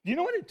 Do you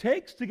know what it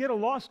takes to get a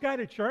lost guy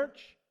to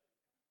church?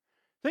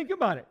 Think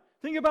about it.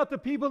 Think about the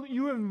people that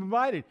you have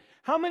invited.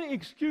 How many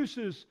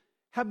excuses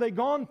have they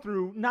gone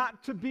through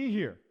not to be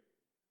here?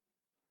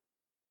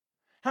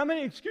 How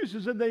many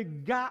excuses have they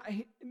got?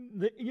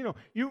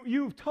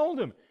 You've told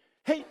them,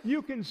 hey,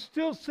 you can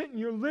still sit in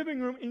your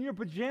living room in your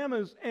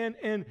pajamas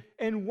and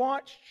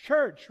watch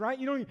church, right?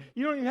 You don't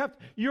even have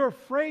to. You're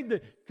afraid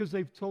that, because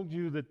they've told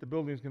you that the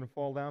building is going to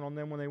fall down on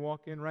them when they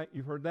walk in, right?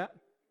 You've heard that?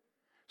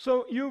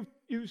 So you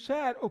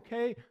said,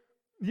 okay,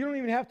 you don't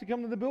even have to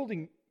come to the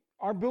building.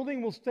 Our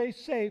building will stay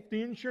safe.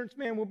 The insurance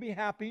man will be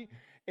happy,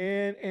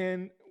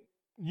 and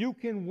you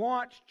can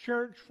watch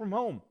church from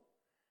home.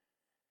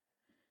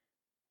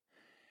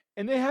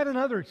 And they had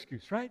another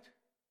excuse, right?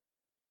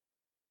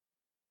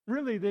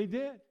 Really, they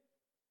did.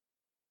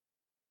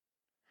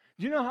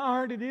 Do you know how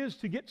hard it is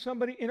to get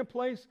somebody in a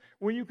place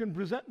where you can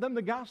present them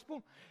the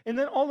gospel? And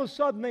then all of a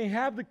sudden they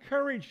have the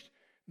courage.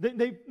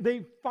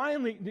 They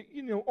finally,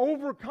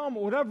 overcome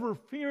whatever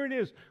fear it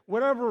is,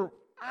 whatever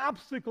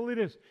obstacle it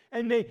is.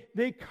 And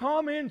they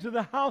come into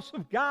the house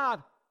of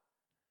God.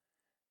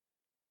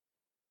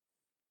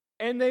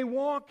 And they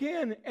walk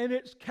in and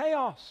it's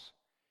chaos.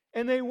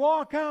 And they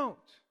walk out.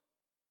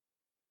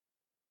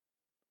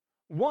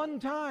 One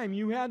time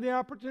you had the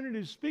opportunity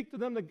to speak to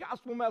them the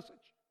gospel message.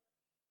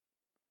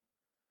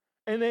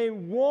 And they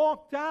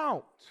walked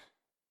out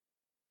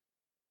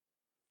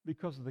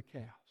because of the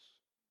chaos.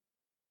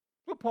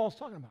 That's what Paul's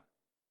talking about.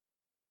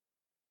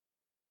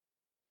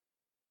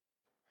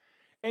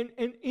 And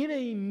in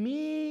a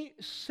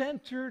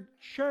me-centered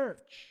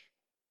church,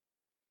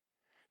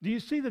 do you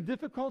see the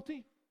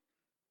difficulty?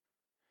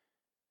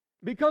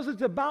 Because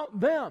it's about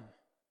them.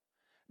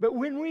 But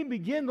when we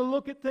begin to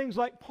look at things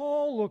like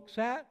Paul looks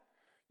at,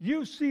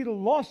 you see the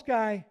lost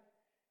guy,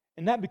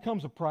 and that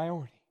becomes a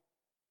priority.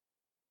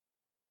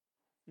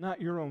 Not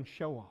your own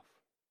show-off.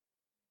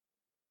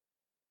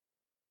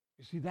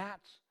 You see,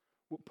 that's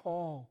what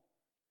Paul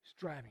is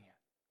driving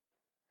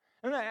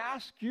at. And I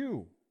ask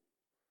you,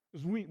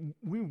 as we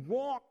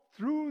walk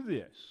through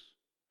this,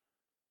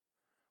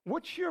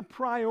 what's your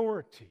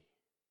priority?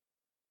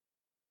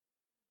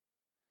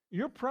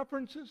 Your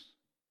preferences?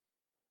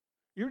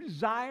 Your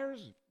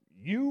desires?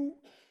 You?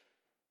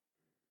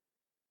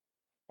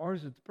 Or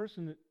is it the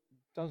person that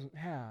doesn't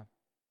have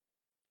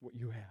what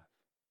you have?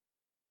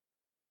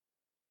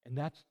 And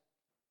that's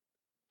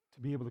to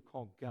be able to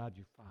call God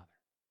your Father.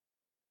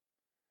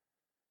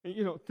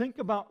 And, think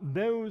about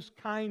those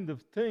kind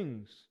of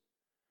things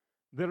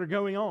that are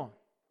going on.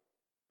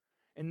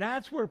 And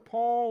that's where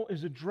Paul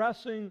is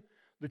addressing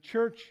the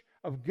church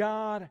of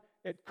God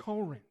at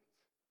Corinth.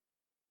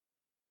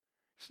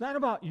 It's not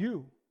about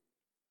you.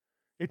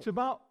 It's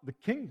about the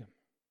kingdom.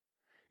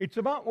 It's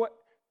about what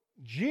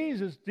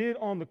Jesus did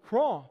on the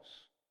cross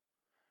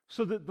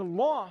so that the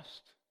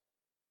lost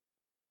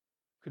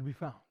could be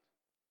found.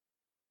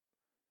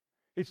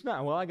 It's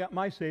not, well, I got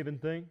my saving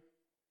thing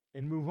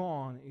and move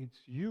on. It's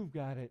you've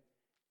got it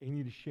and you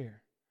need to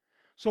share.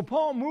 So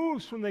Paul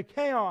moves from the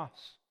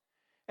chaos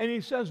and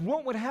he says,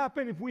 what would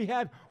happen if we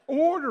had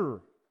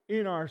order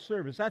in our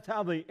service? That's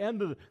how the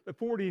end of the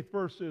 40th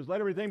verse is.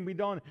 Let everything be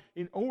done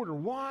in order.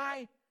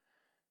 Why?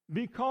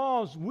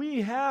 Because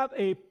we have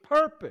a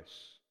purpose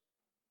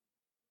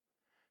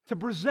to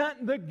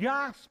present the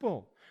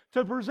gospel,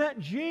 to present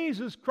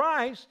Jesus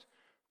Christ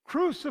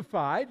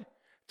crucified,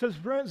 to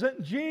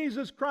present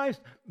Jesus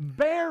Christ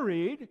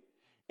buried,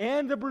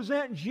 and to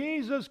present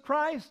Jesus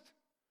Christ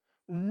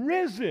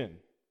risen.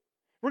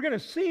 We're going to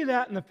see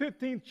that in the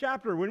 15th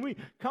chapter. When we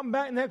come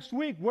back next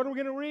week, what are we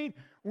going to read?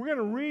 We're going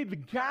to read the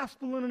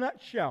gospel in a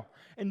nutshell.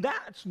 And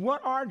that's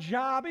what our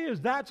job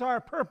is. That's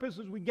our purpose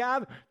as we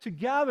gather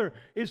together,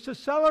 is to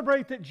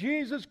celebrate that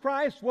Jesus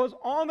Christ was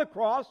on the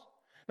cross,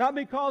 not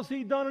because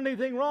He'd done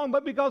anything wrong,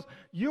 but because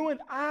you and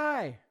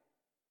I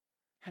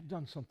had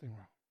done something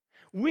wrong.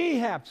 We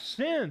have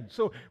sinned.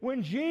 So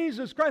when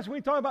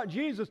we talk about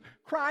Jesus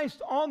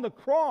Christ on the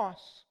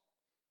cross,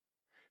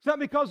 it's not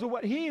because of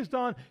what He has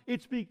done,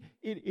 it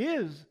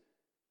is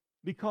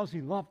because He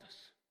loved us.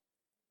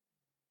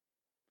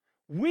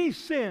 We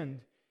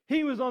sinned.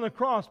 He was on the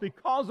cross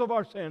because of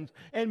our sins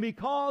and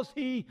because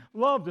He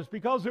loved us,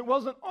 because it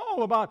wasn't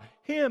all about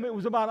Him, it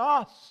was about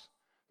us,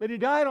 that He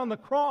died on the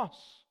cross.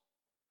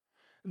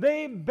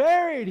 They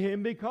buried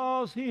Him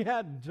because He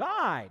had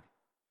died.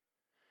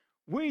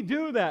 We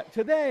do that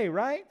today,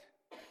 right?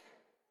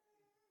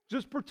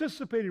 Just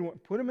participate in one.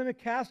 Put them in a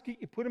casket,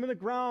 you put them in the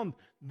ground.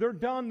 They're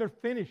done, they're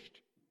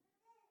finished.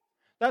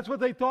 That's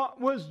what they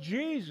thought was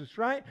Jesus,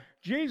 right?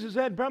 Jesus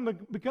had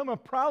become a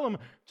problem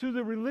to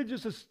the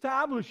religious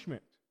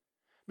establishment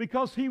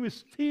because he was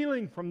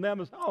stealing from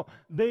them as how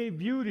they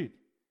viewed it.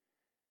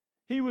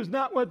 He was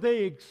not what they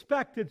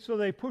expected, so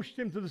they pushed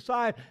him to the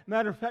side.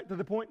 Matter of fact, to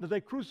the point that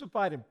they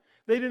crucified him.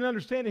 They didn't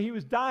understand that he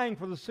was dying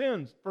for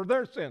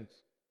their sins.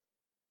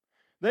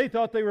 They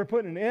thought they were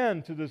putting an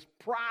end to this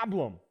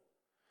problem.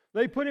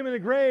 They put him in the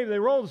grave. They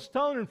rolled a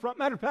stone in front.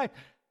 Matter of fact,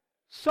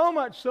 so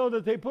much so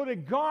that they put a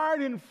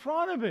guard in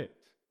front of it.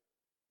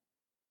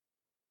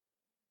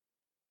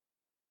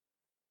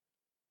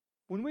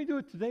 When we do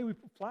it today, we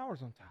put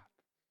flowers on top.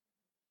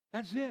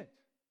 That's it.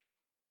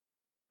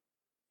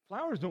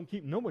 Flowers don't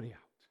keep nobody out.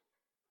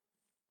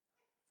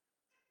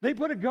 They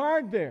put a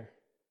guard there.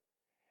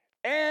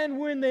 And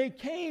when they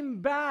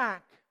came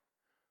back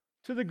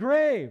to the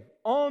grave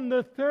on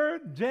the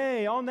third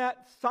day, on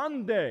that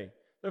Sunday,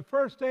 the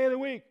first day of the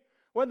week,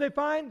 what did they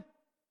find?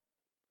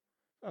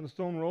 On the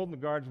stone rolled, and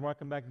the guards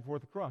walking back and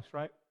forth across,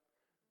 right?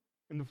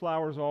 And the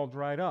flowers all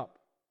dried up.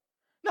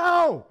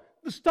 No!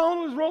 The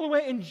stone was rolled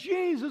away, and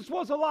Jesus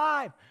was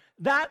alive.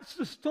 That's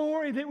the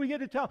story that we get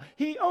to tell.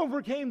 He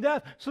overcame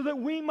death so that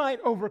we might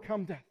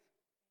overcome death.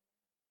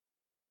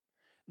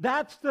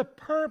 That's the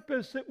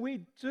purpose that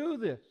we do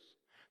this,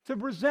 to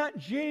present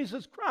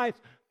Jesus Christ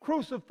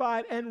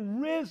crucified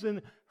and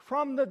risen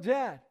from the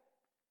dead.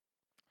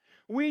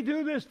 We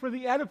do this for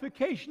the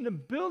edification, the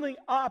building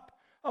up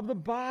of the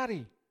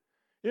body.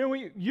 You know,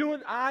 you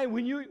and I,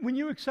 when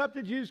you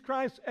accepted Jesus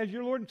Christ as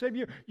your Lord and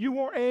Savior, you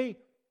were a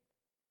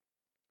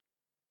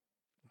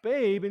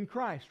babe in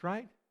Christ,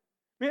 right?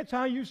 I mean, that's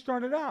how you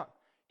started out.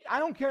 I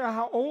don't care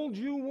how old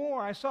you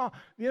were. I saw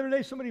the other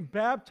day somebody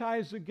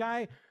baptized a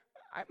guy.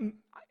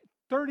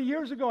 30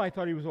 years ago, I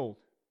thought he was old.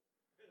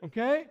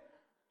 Okay?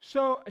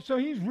 So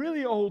he's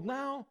really old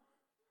now.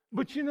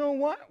 But you know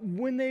what?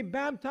 When they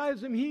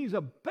baptize him, he's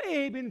a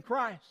babe in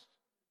Christ.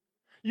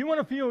 You want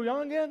to feel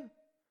young again?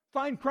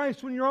 Find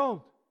Christ when you're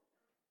old.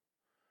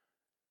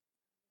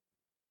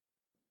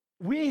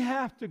 We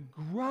have to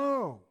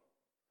grow.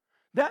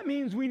 That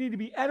means we need to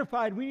be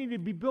edified. We need to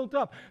be built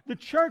up. The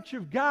church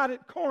of God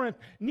at Corinth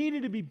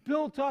needed to be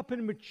built up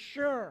and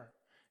mature.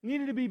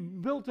 Needed to be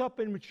built up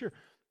and mature.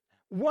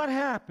 What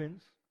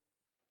happens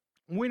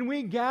when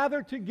we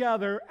gather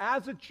together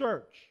as a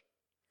church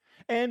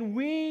and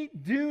we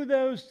do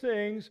those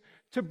things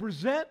to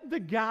present the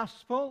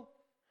gospel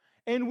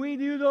and we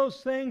do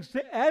those things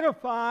to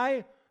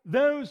edify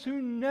those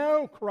who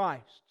know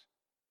Christ?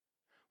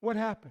 What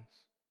happens?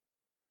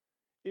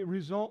 It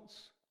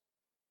results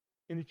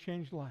in a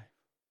changed life.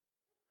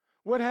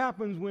 What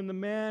happens when the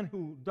man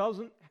who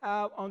doesn't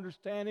have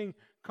understanding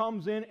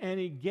comes in and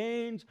he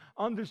gains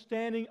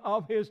understanding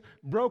of his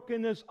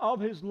brokenness,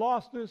 of his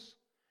lostness,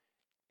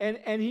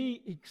 and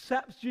he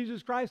accepts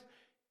Jesus Christ?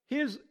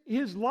 His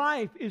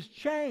life is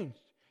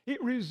changed.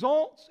 It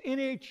results in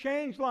a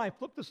changed life.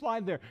 Flip the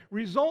slide there.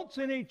 Results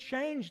in a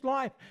changed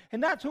life.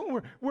 And that's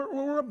what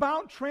we're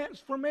about,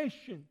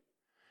 transformation.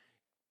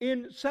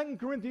 In 2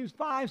 Corinthians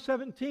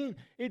 5:17,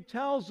 it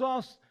tells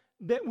us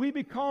that we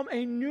become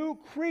a new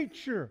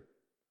creature.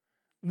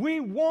 We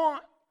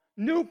want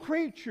new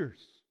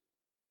creatures.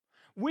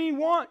 We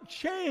want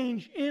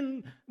change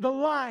in the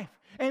life.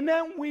 And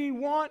then we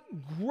want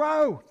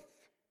growth.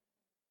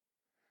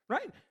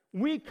 Right?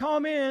 When we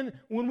come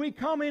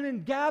in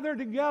and gather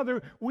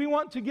together, we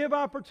want to give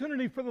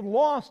opportunity for the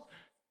lost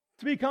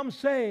to become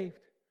saved.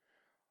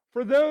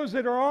 For those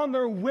that are on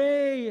their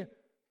way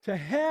to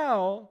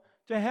hell,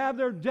 to have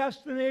their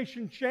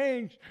destination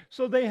changed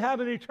so they have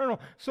an eternal.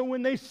 So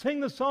when they sing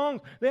the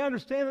songs, they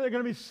understand that they're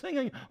going to be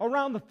singing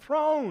around the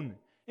throne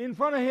in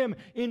front of Him,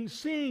 in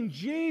seeing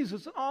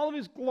Jesus in all of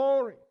His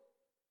glory.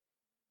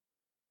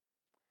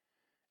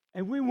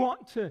 And we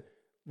want to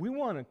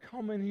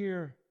come in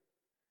here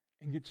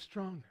and get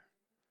stronger.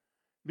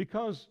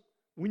 Because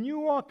when you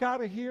walk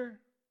out of here,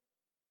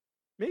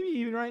 maybe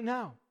even right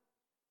now,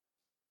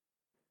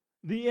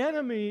 the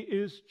enemy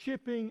is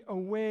chipping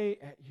away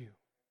at you,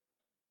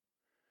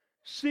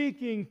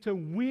 seeking to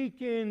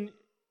weaken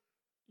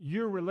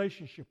your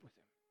relationship with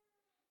Him.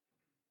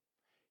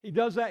 He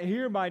does that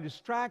here by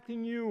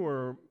distracting you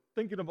or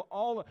thinking of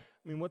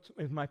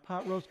is my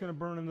pot roast going to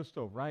burn in the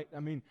stove, right? I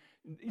mean,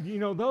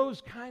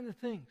 those kind of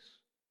things.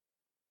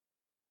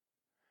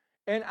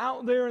 And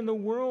out there in the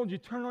world, you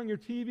turn on your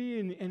TV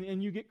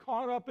and you get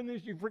caught up in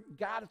this, you forget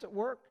God is at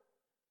work.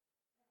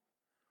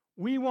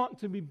 We want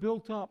to be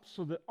built up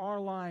so that our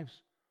lives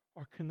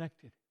are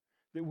connected,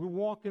 that we're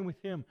walking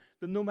with Him,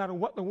 that no matter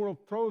what the world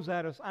throws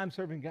at us, I'm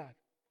serving God.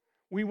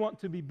 We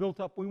want to be built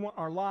up. We want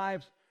our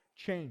lives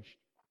changed.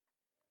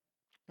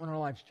 I want our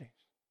lives changed.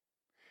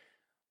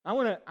 I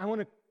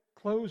want to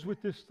close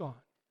with this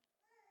thought.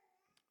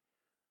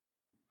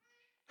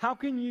 How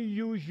can you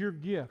use your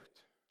gift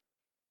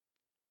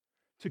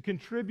to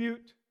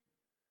contribute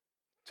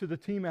to the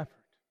team effort,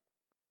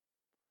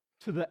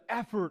 to the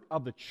effort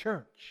of the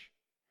church?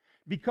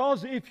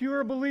 Because if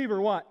you're a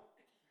believer, what?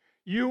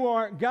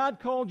 God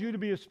called you to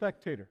be a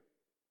spectator.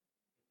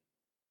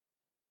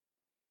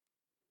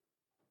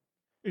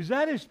 Is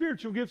that a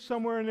spiritual gift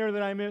somewhere in there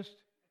that I missed?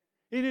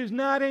 It is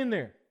not in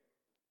there.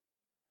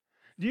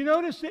 Do you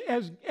notice that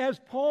as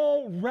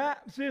Paul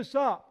wraps this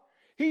up,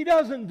 he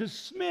doesn't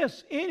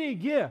dismiss any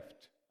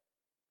gift.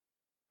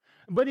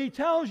 But he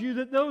tells you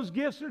that those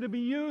gifts are to be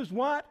used,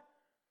 what?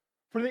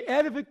 For the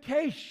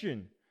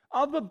edification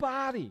of the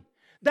body.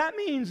 That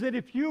means that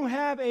if you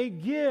have a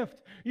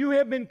gift, you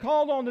have been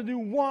called on to do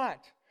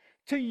what?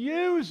 To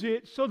use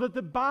it so that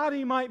the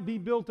body might be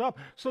built up,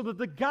 so that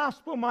the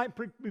gospel might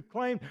be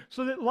proclaimed,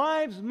 so that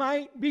lives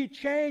might be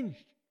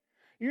changed.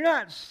 You're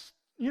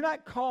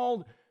not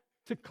called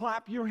to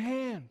clap your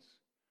hands.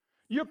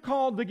 You're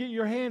called to get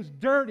your hands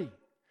dirty,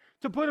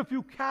 to put a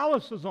few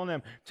calluses on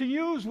them, to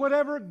use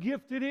whatever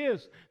gift it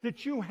is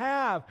that you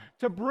have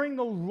to bring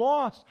the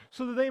lost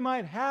so that they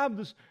might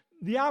have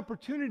the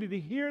opportunity to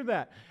hear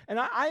that. And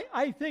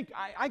I think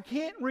I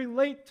can't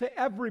relate to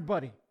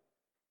everybody,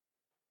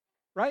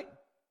 right?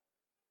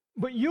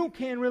 But you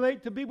can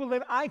relate to people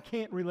that I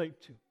can't relate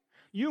to.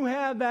 You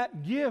have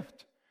that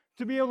gift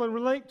to be able to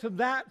relate to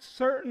that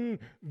certain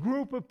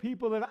group of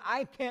people that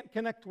I can't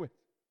connect with.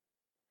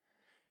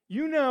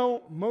 You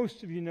know,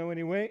 most of you know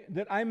anyway,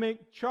 that I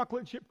make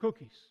chocolate chip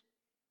cookies.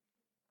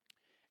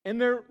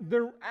 And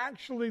they're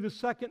actually the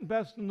second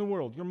best in the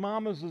world. Your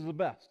mama's is the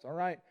best, all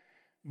right?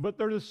 But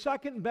they're the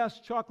second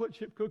best chocolate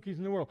chip cookies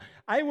in the world.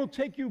 I will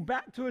take you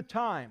back to a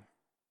time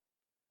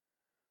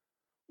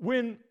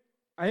when,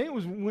 I think it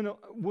was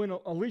when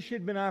Alicia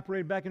had been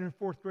operated back in her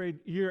 4th grade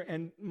year,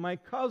 and my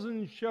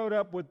cousins showed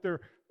up with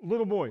their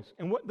little boys.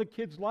 And what the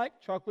kids like?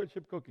 Chocolate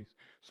chip cookies.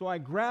 So I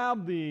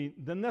grabbed the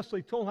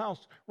Nestle Toll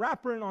House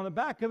wrapper, and on the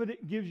back of it,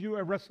 it gives you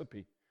a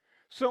recipe.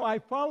 So I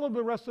followed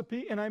the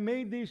recipe, and I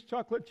made these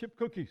chocolate chip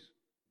cookies.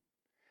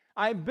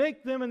 I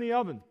baked them in the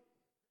oven.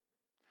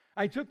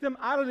 I took them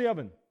out of the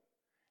oven,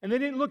 and they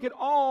didn't look at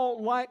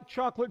all like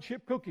chocolate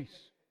chip cookies.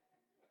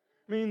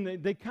 I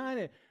mean,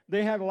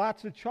 they had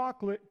lots of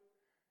chocolate.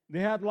 They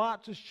had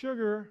lots of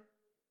sugar.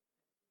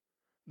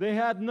 They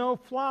had no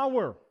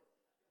flour.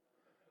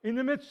 In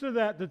the midst of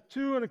that, the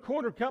 2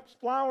 1/4 cups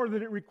flour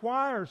that it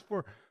requires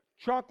for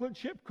chocolate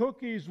chip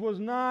cookies was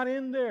not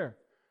in there.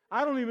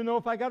 I don't even know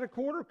if I got a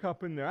 1/4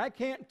 cup in there. I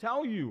can't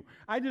tell you.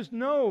 I just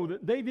know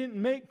that they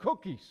didn't make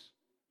cookies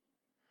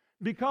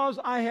because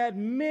I had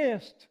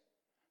missed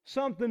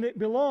something that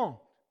belonged.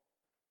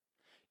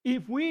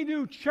 If we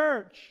do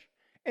church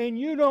and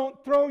you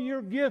don't throw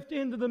your gift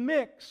into the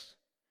mix,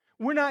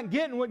 we're not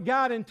getting what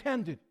God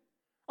intended.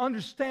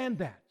 Understand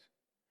that.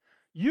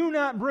 You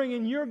not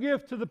bringing your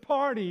gift to the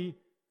party,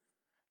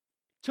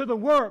 to the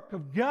work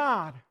of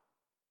God,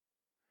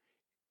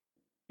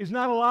 is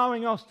not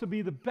allowing us to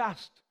be the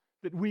best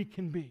that we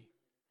can be.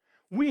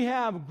 We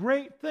have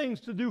great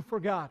things to do for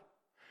God.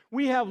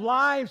 We have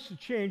lives to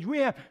change. We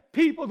have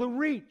people to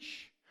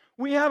reach.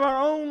 We have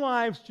our own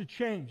lives to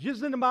change. This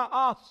isn't about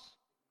us.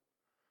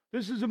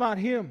 This is about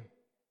Him.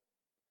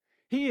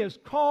 He has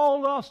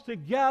called us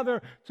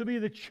together to be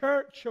the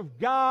church of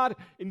God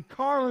in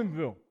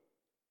Carlinville.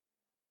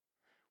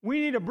 We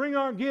need to bring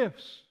our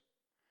gifts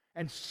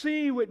and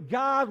see what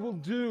God will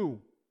do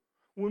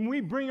when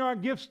we bring our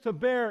gifts to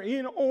bear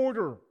in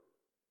order,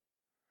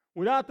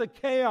 without the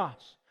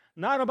chaos,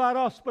 not about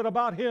us, but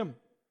about Him,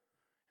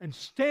 and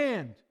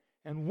stand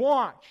and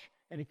watch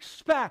and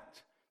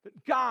expect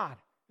that God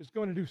is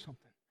going to do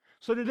something.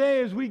 So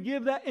today, as we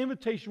give that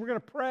invitation, we're going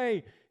to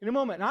pray in a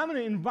moment, and I'm going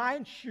to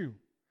invite you.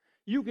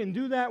 You can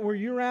do that where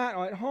you're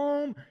at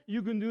home.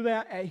 You can do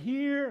that at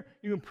here.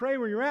 You can pray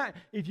where you're at.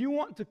 If you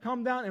want to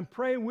come down and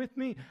pray with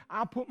me,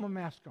 I'll put my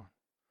mask on,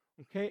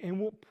 okay? And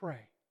we'll pray.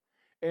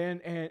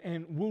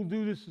 And we'll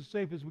do this as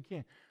safe as we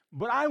can.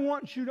 But I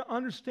want you to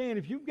understand,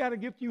 if you've got a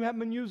gift, you haven't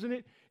been using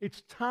it,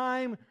 it's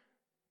time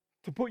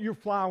to put your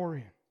flour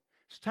in.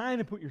 It's time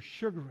to put your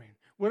sugar in.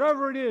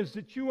 Whatever it is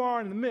that you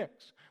are in the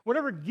mix,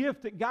 whatever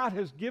gift that God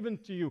has given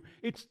to you,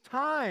 it's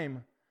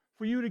time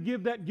for you to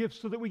give that gift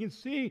so that we can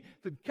see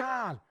that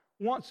God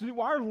wants to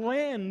do. Our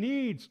land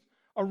needs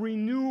a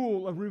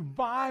renewal, a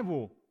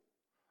revival,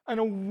 an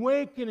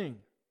awakening.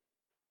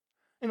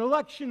 An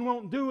election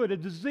won't do it. A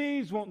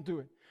disease won't do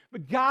it.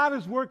 But God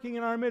is working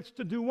in our midst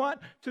to do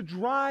what? To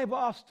drive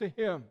us to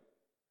Him.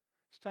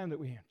 It's time that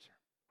we answer.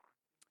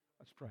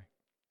 Let's pray.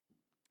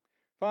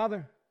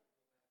 Father,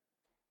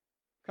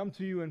 come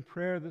to you in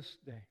prayer this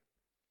day.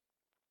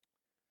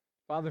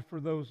 Father, for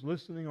those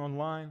listening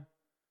online,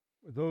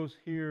 with those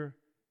here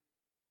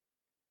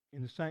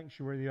in the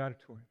sanctuary, the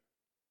auditorium.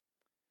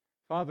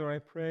 Father, I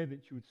pray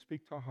that you would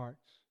speak to our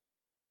hearts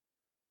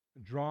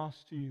and draw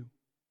us to you.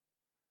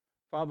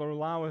 Father,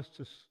 allow us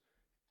to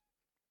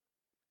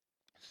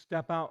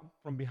step out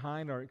from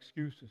behind our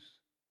excuses.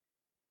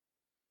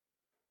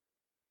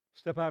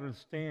 Step out of the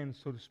stand,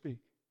 so to speak.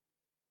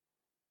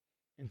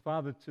 And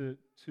Father,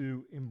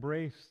 to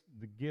embrace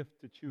the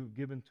gift that you have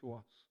given to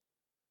us.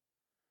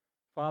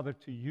 Father,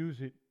 to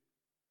use it,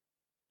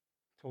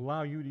 to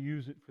allow you to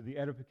use it for the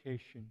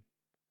edification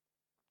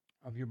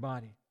of your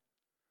body,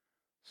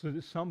 so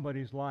that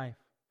somebody's life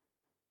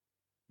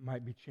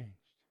might be changed.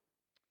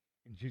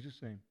 In Jesus'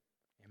 name.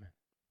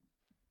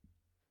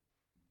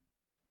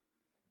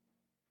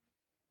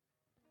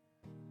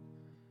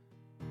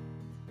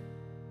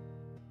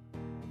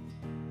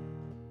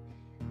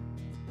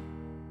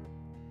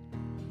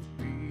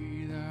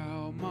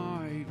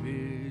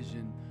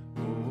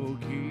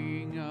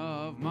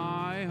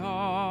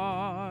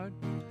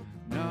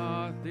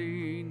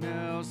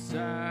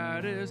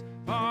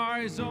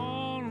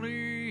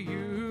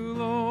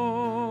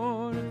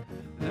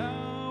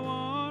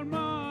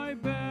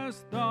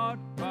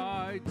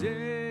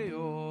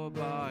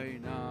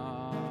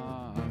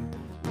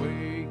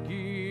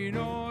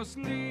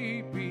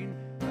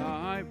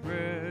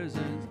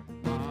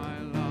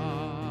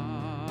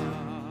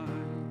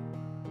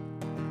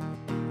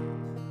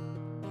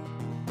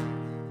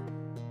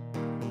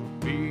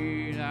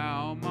 Be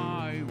thou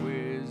my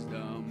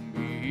wisdom,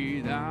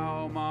 be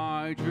thou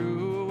my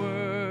true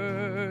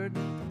word.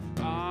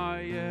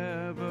 I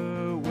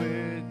ever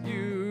with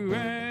you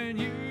and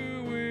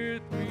you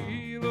with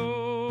me,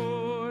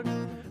 Lord.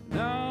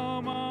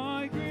 Thou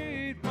my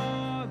great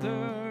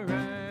Father,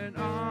 and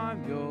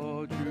I'm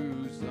your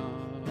true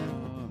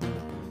Son.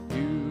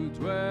 You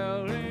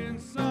dwell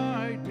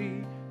inside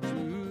me,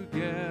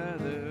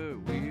 together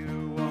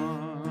we're one.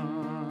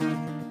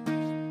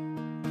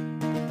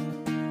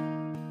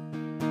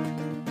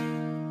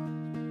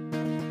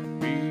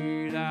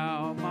 Be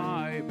thou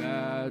my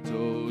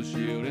battle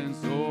shield and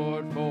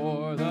sword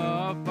for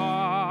the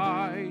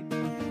fight.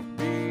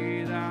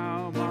 Be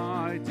thou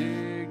my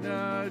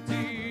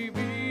dignity,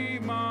 be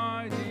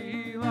my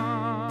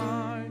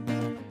delight.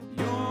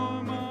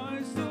 You're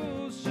my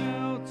soul's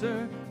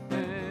shelter,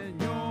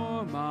 and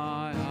you're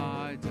my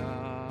high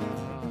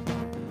tower.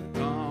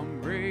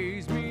 Come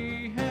raise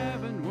me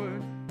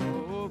heavenward,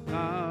 O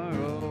power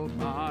of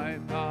my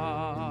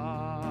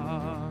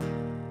power.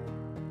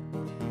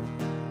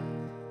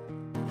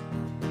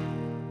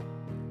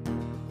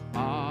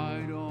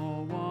 I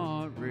don't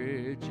want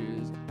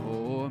riches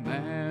or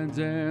man's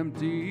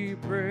empty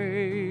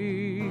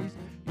praise.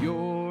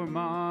 You're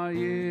my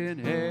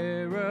inheritance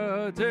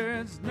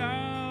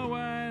now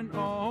and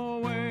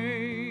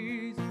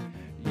always.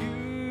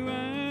 You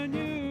and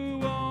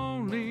you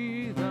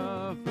only,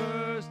 the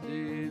first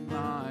in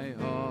my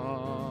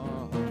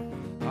heart.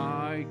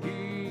 High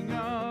King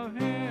of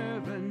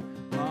heaven,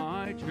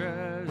 my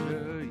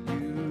treasure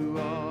you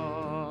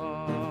are.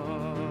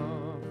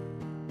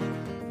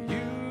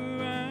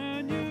 You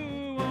and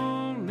you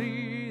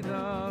only,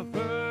 the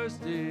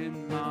first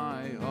in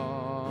my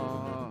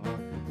heart.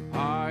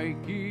 High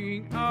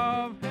King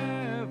of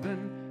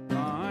heaven,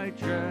 my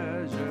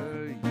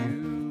treasure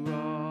you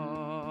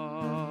are.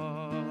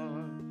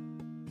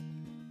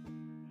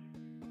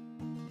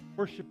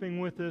 Worshiping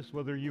with us,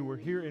 whether you were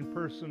here in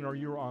person or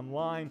you're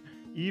online,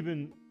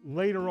 even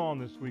later on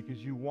this week as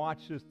you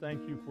watch this,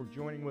 thank you for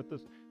joining with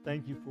us.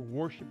 Thank you for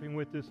worshiping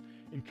with us.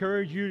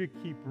 Encourage you to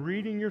keep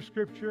reading your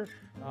scripture.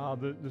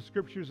 The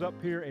scripture's up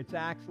here. It's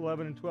Acts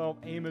 11 and 12,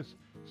 Amos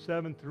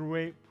 7 through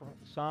 8,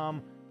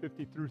 Psalm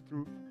 50 through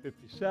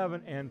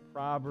 57, and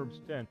Proverbs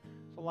 10.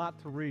 It's a lot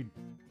to read.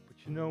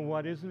 But you know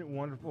what? Isn't it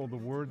wonderful, the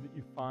word that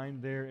you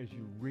find there as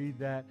you read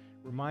that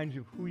reminds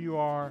you of who you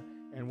are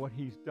and what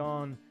he's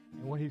done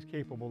and what he's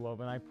capable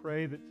of. And I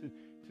pray that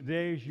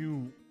today as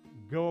you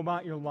go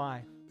about your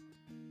life,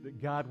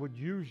 that God would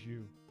use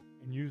you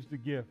and use the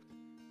gift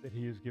that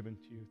he has given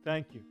to you.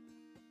 Thank you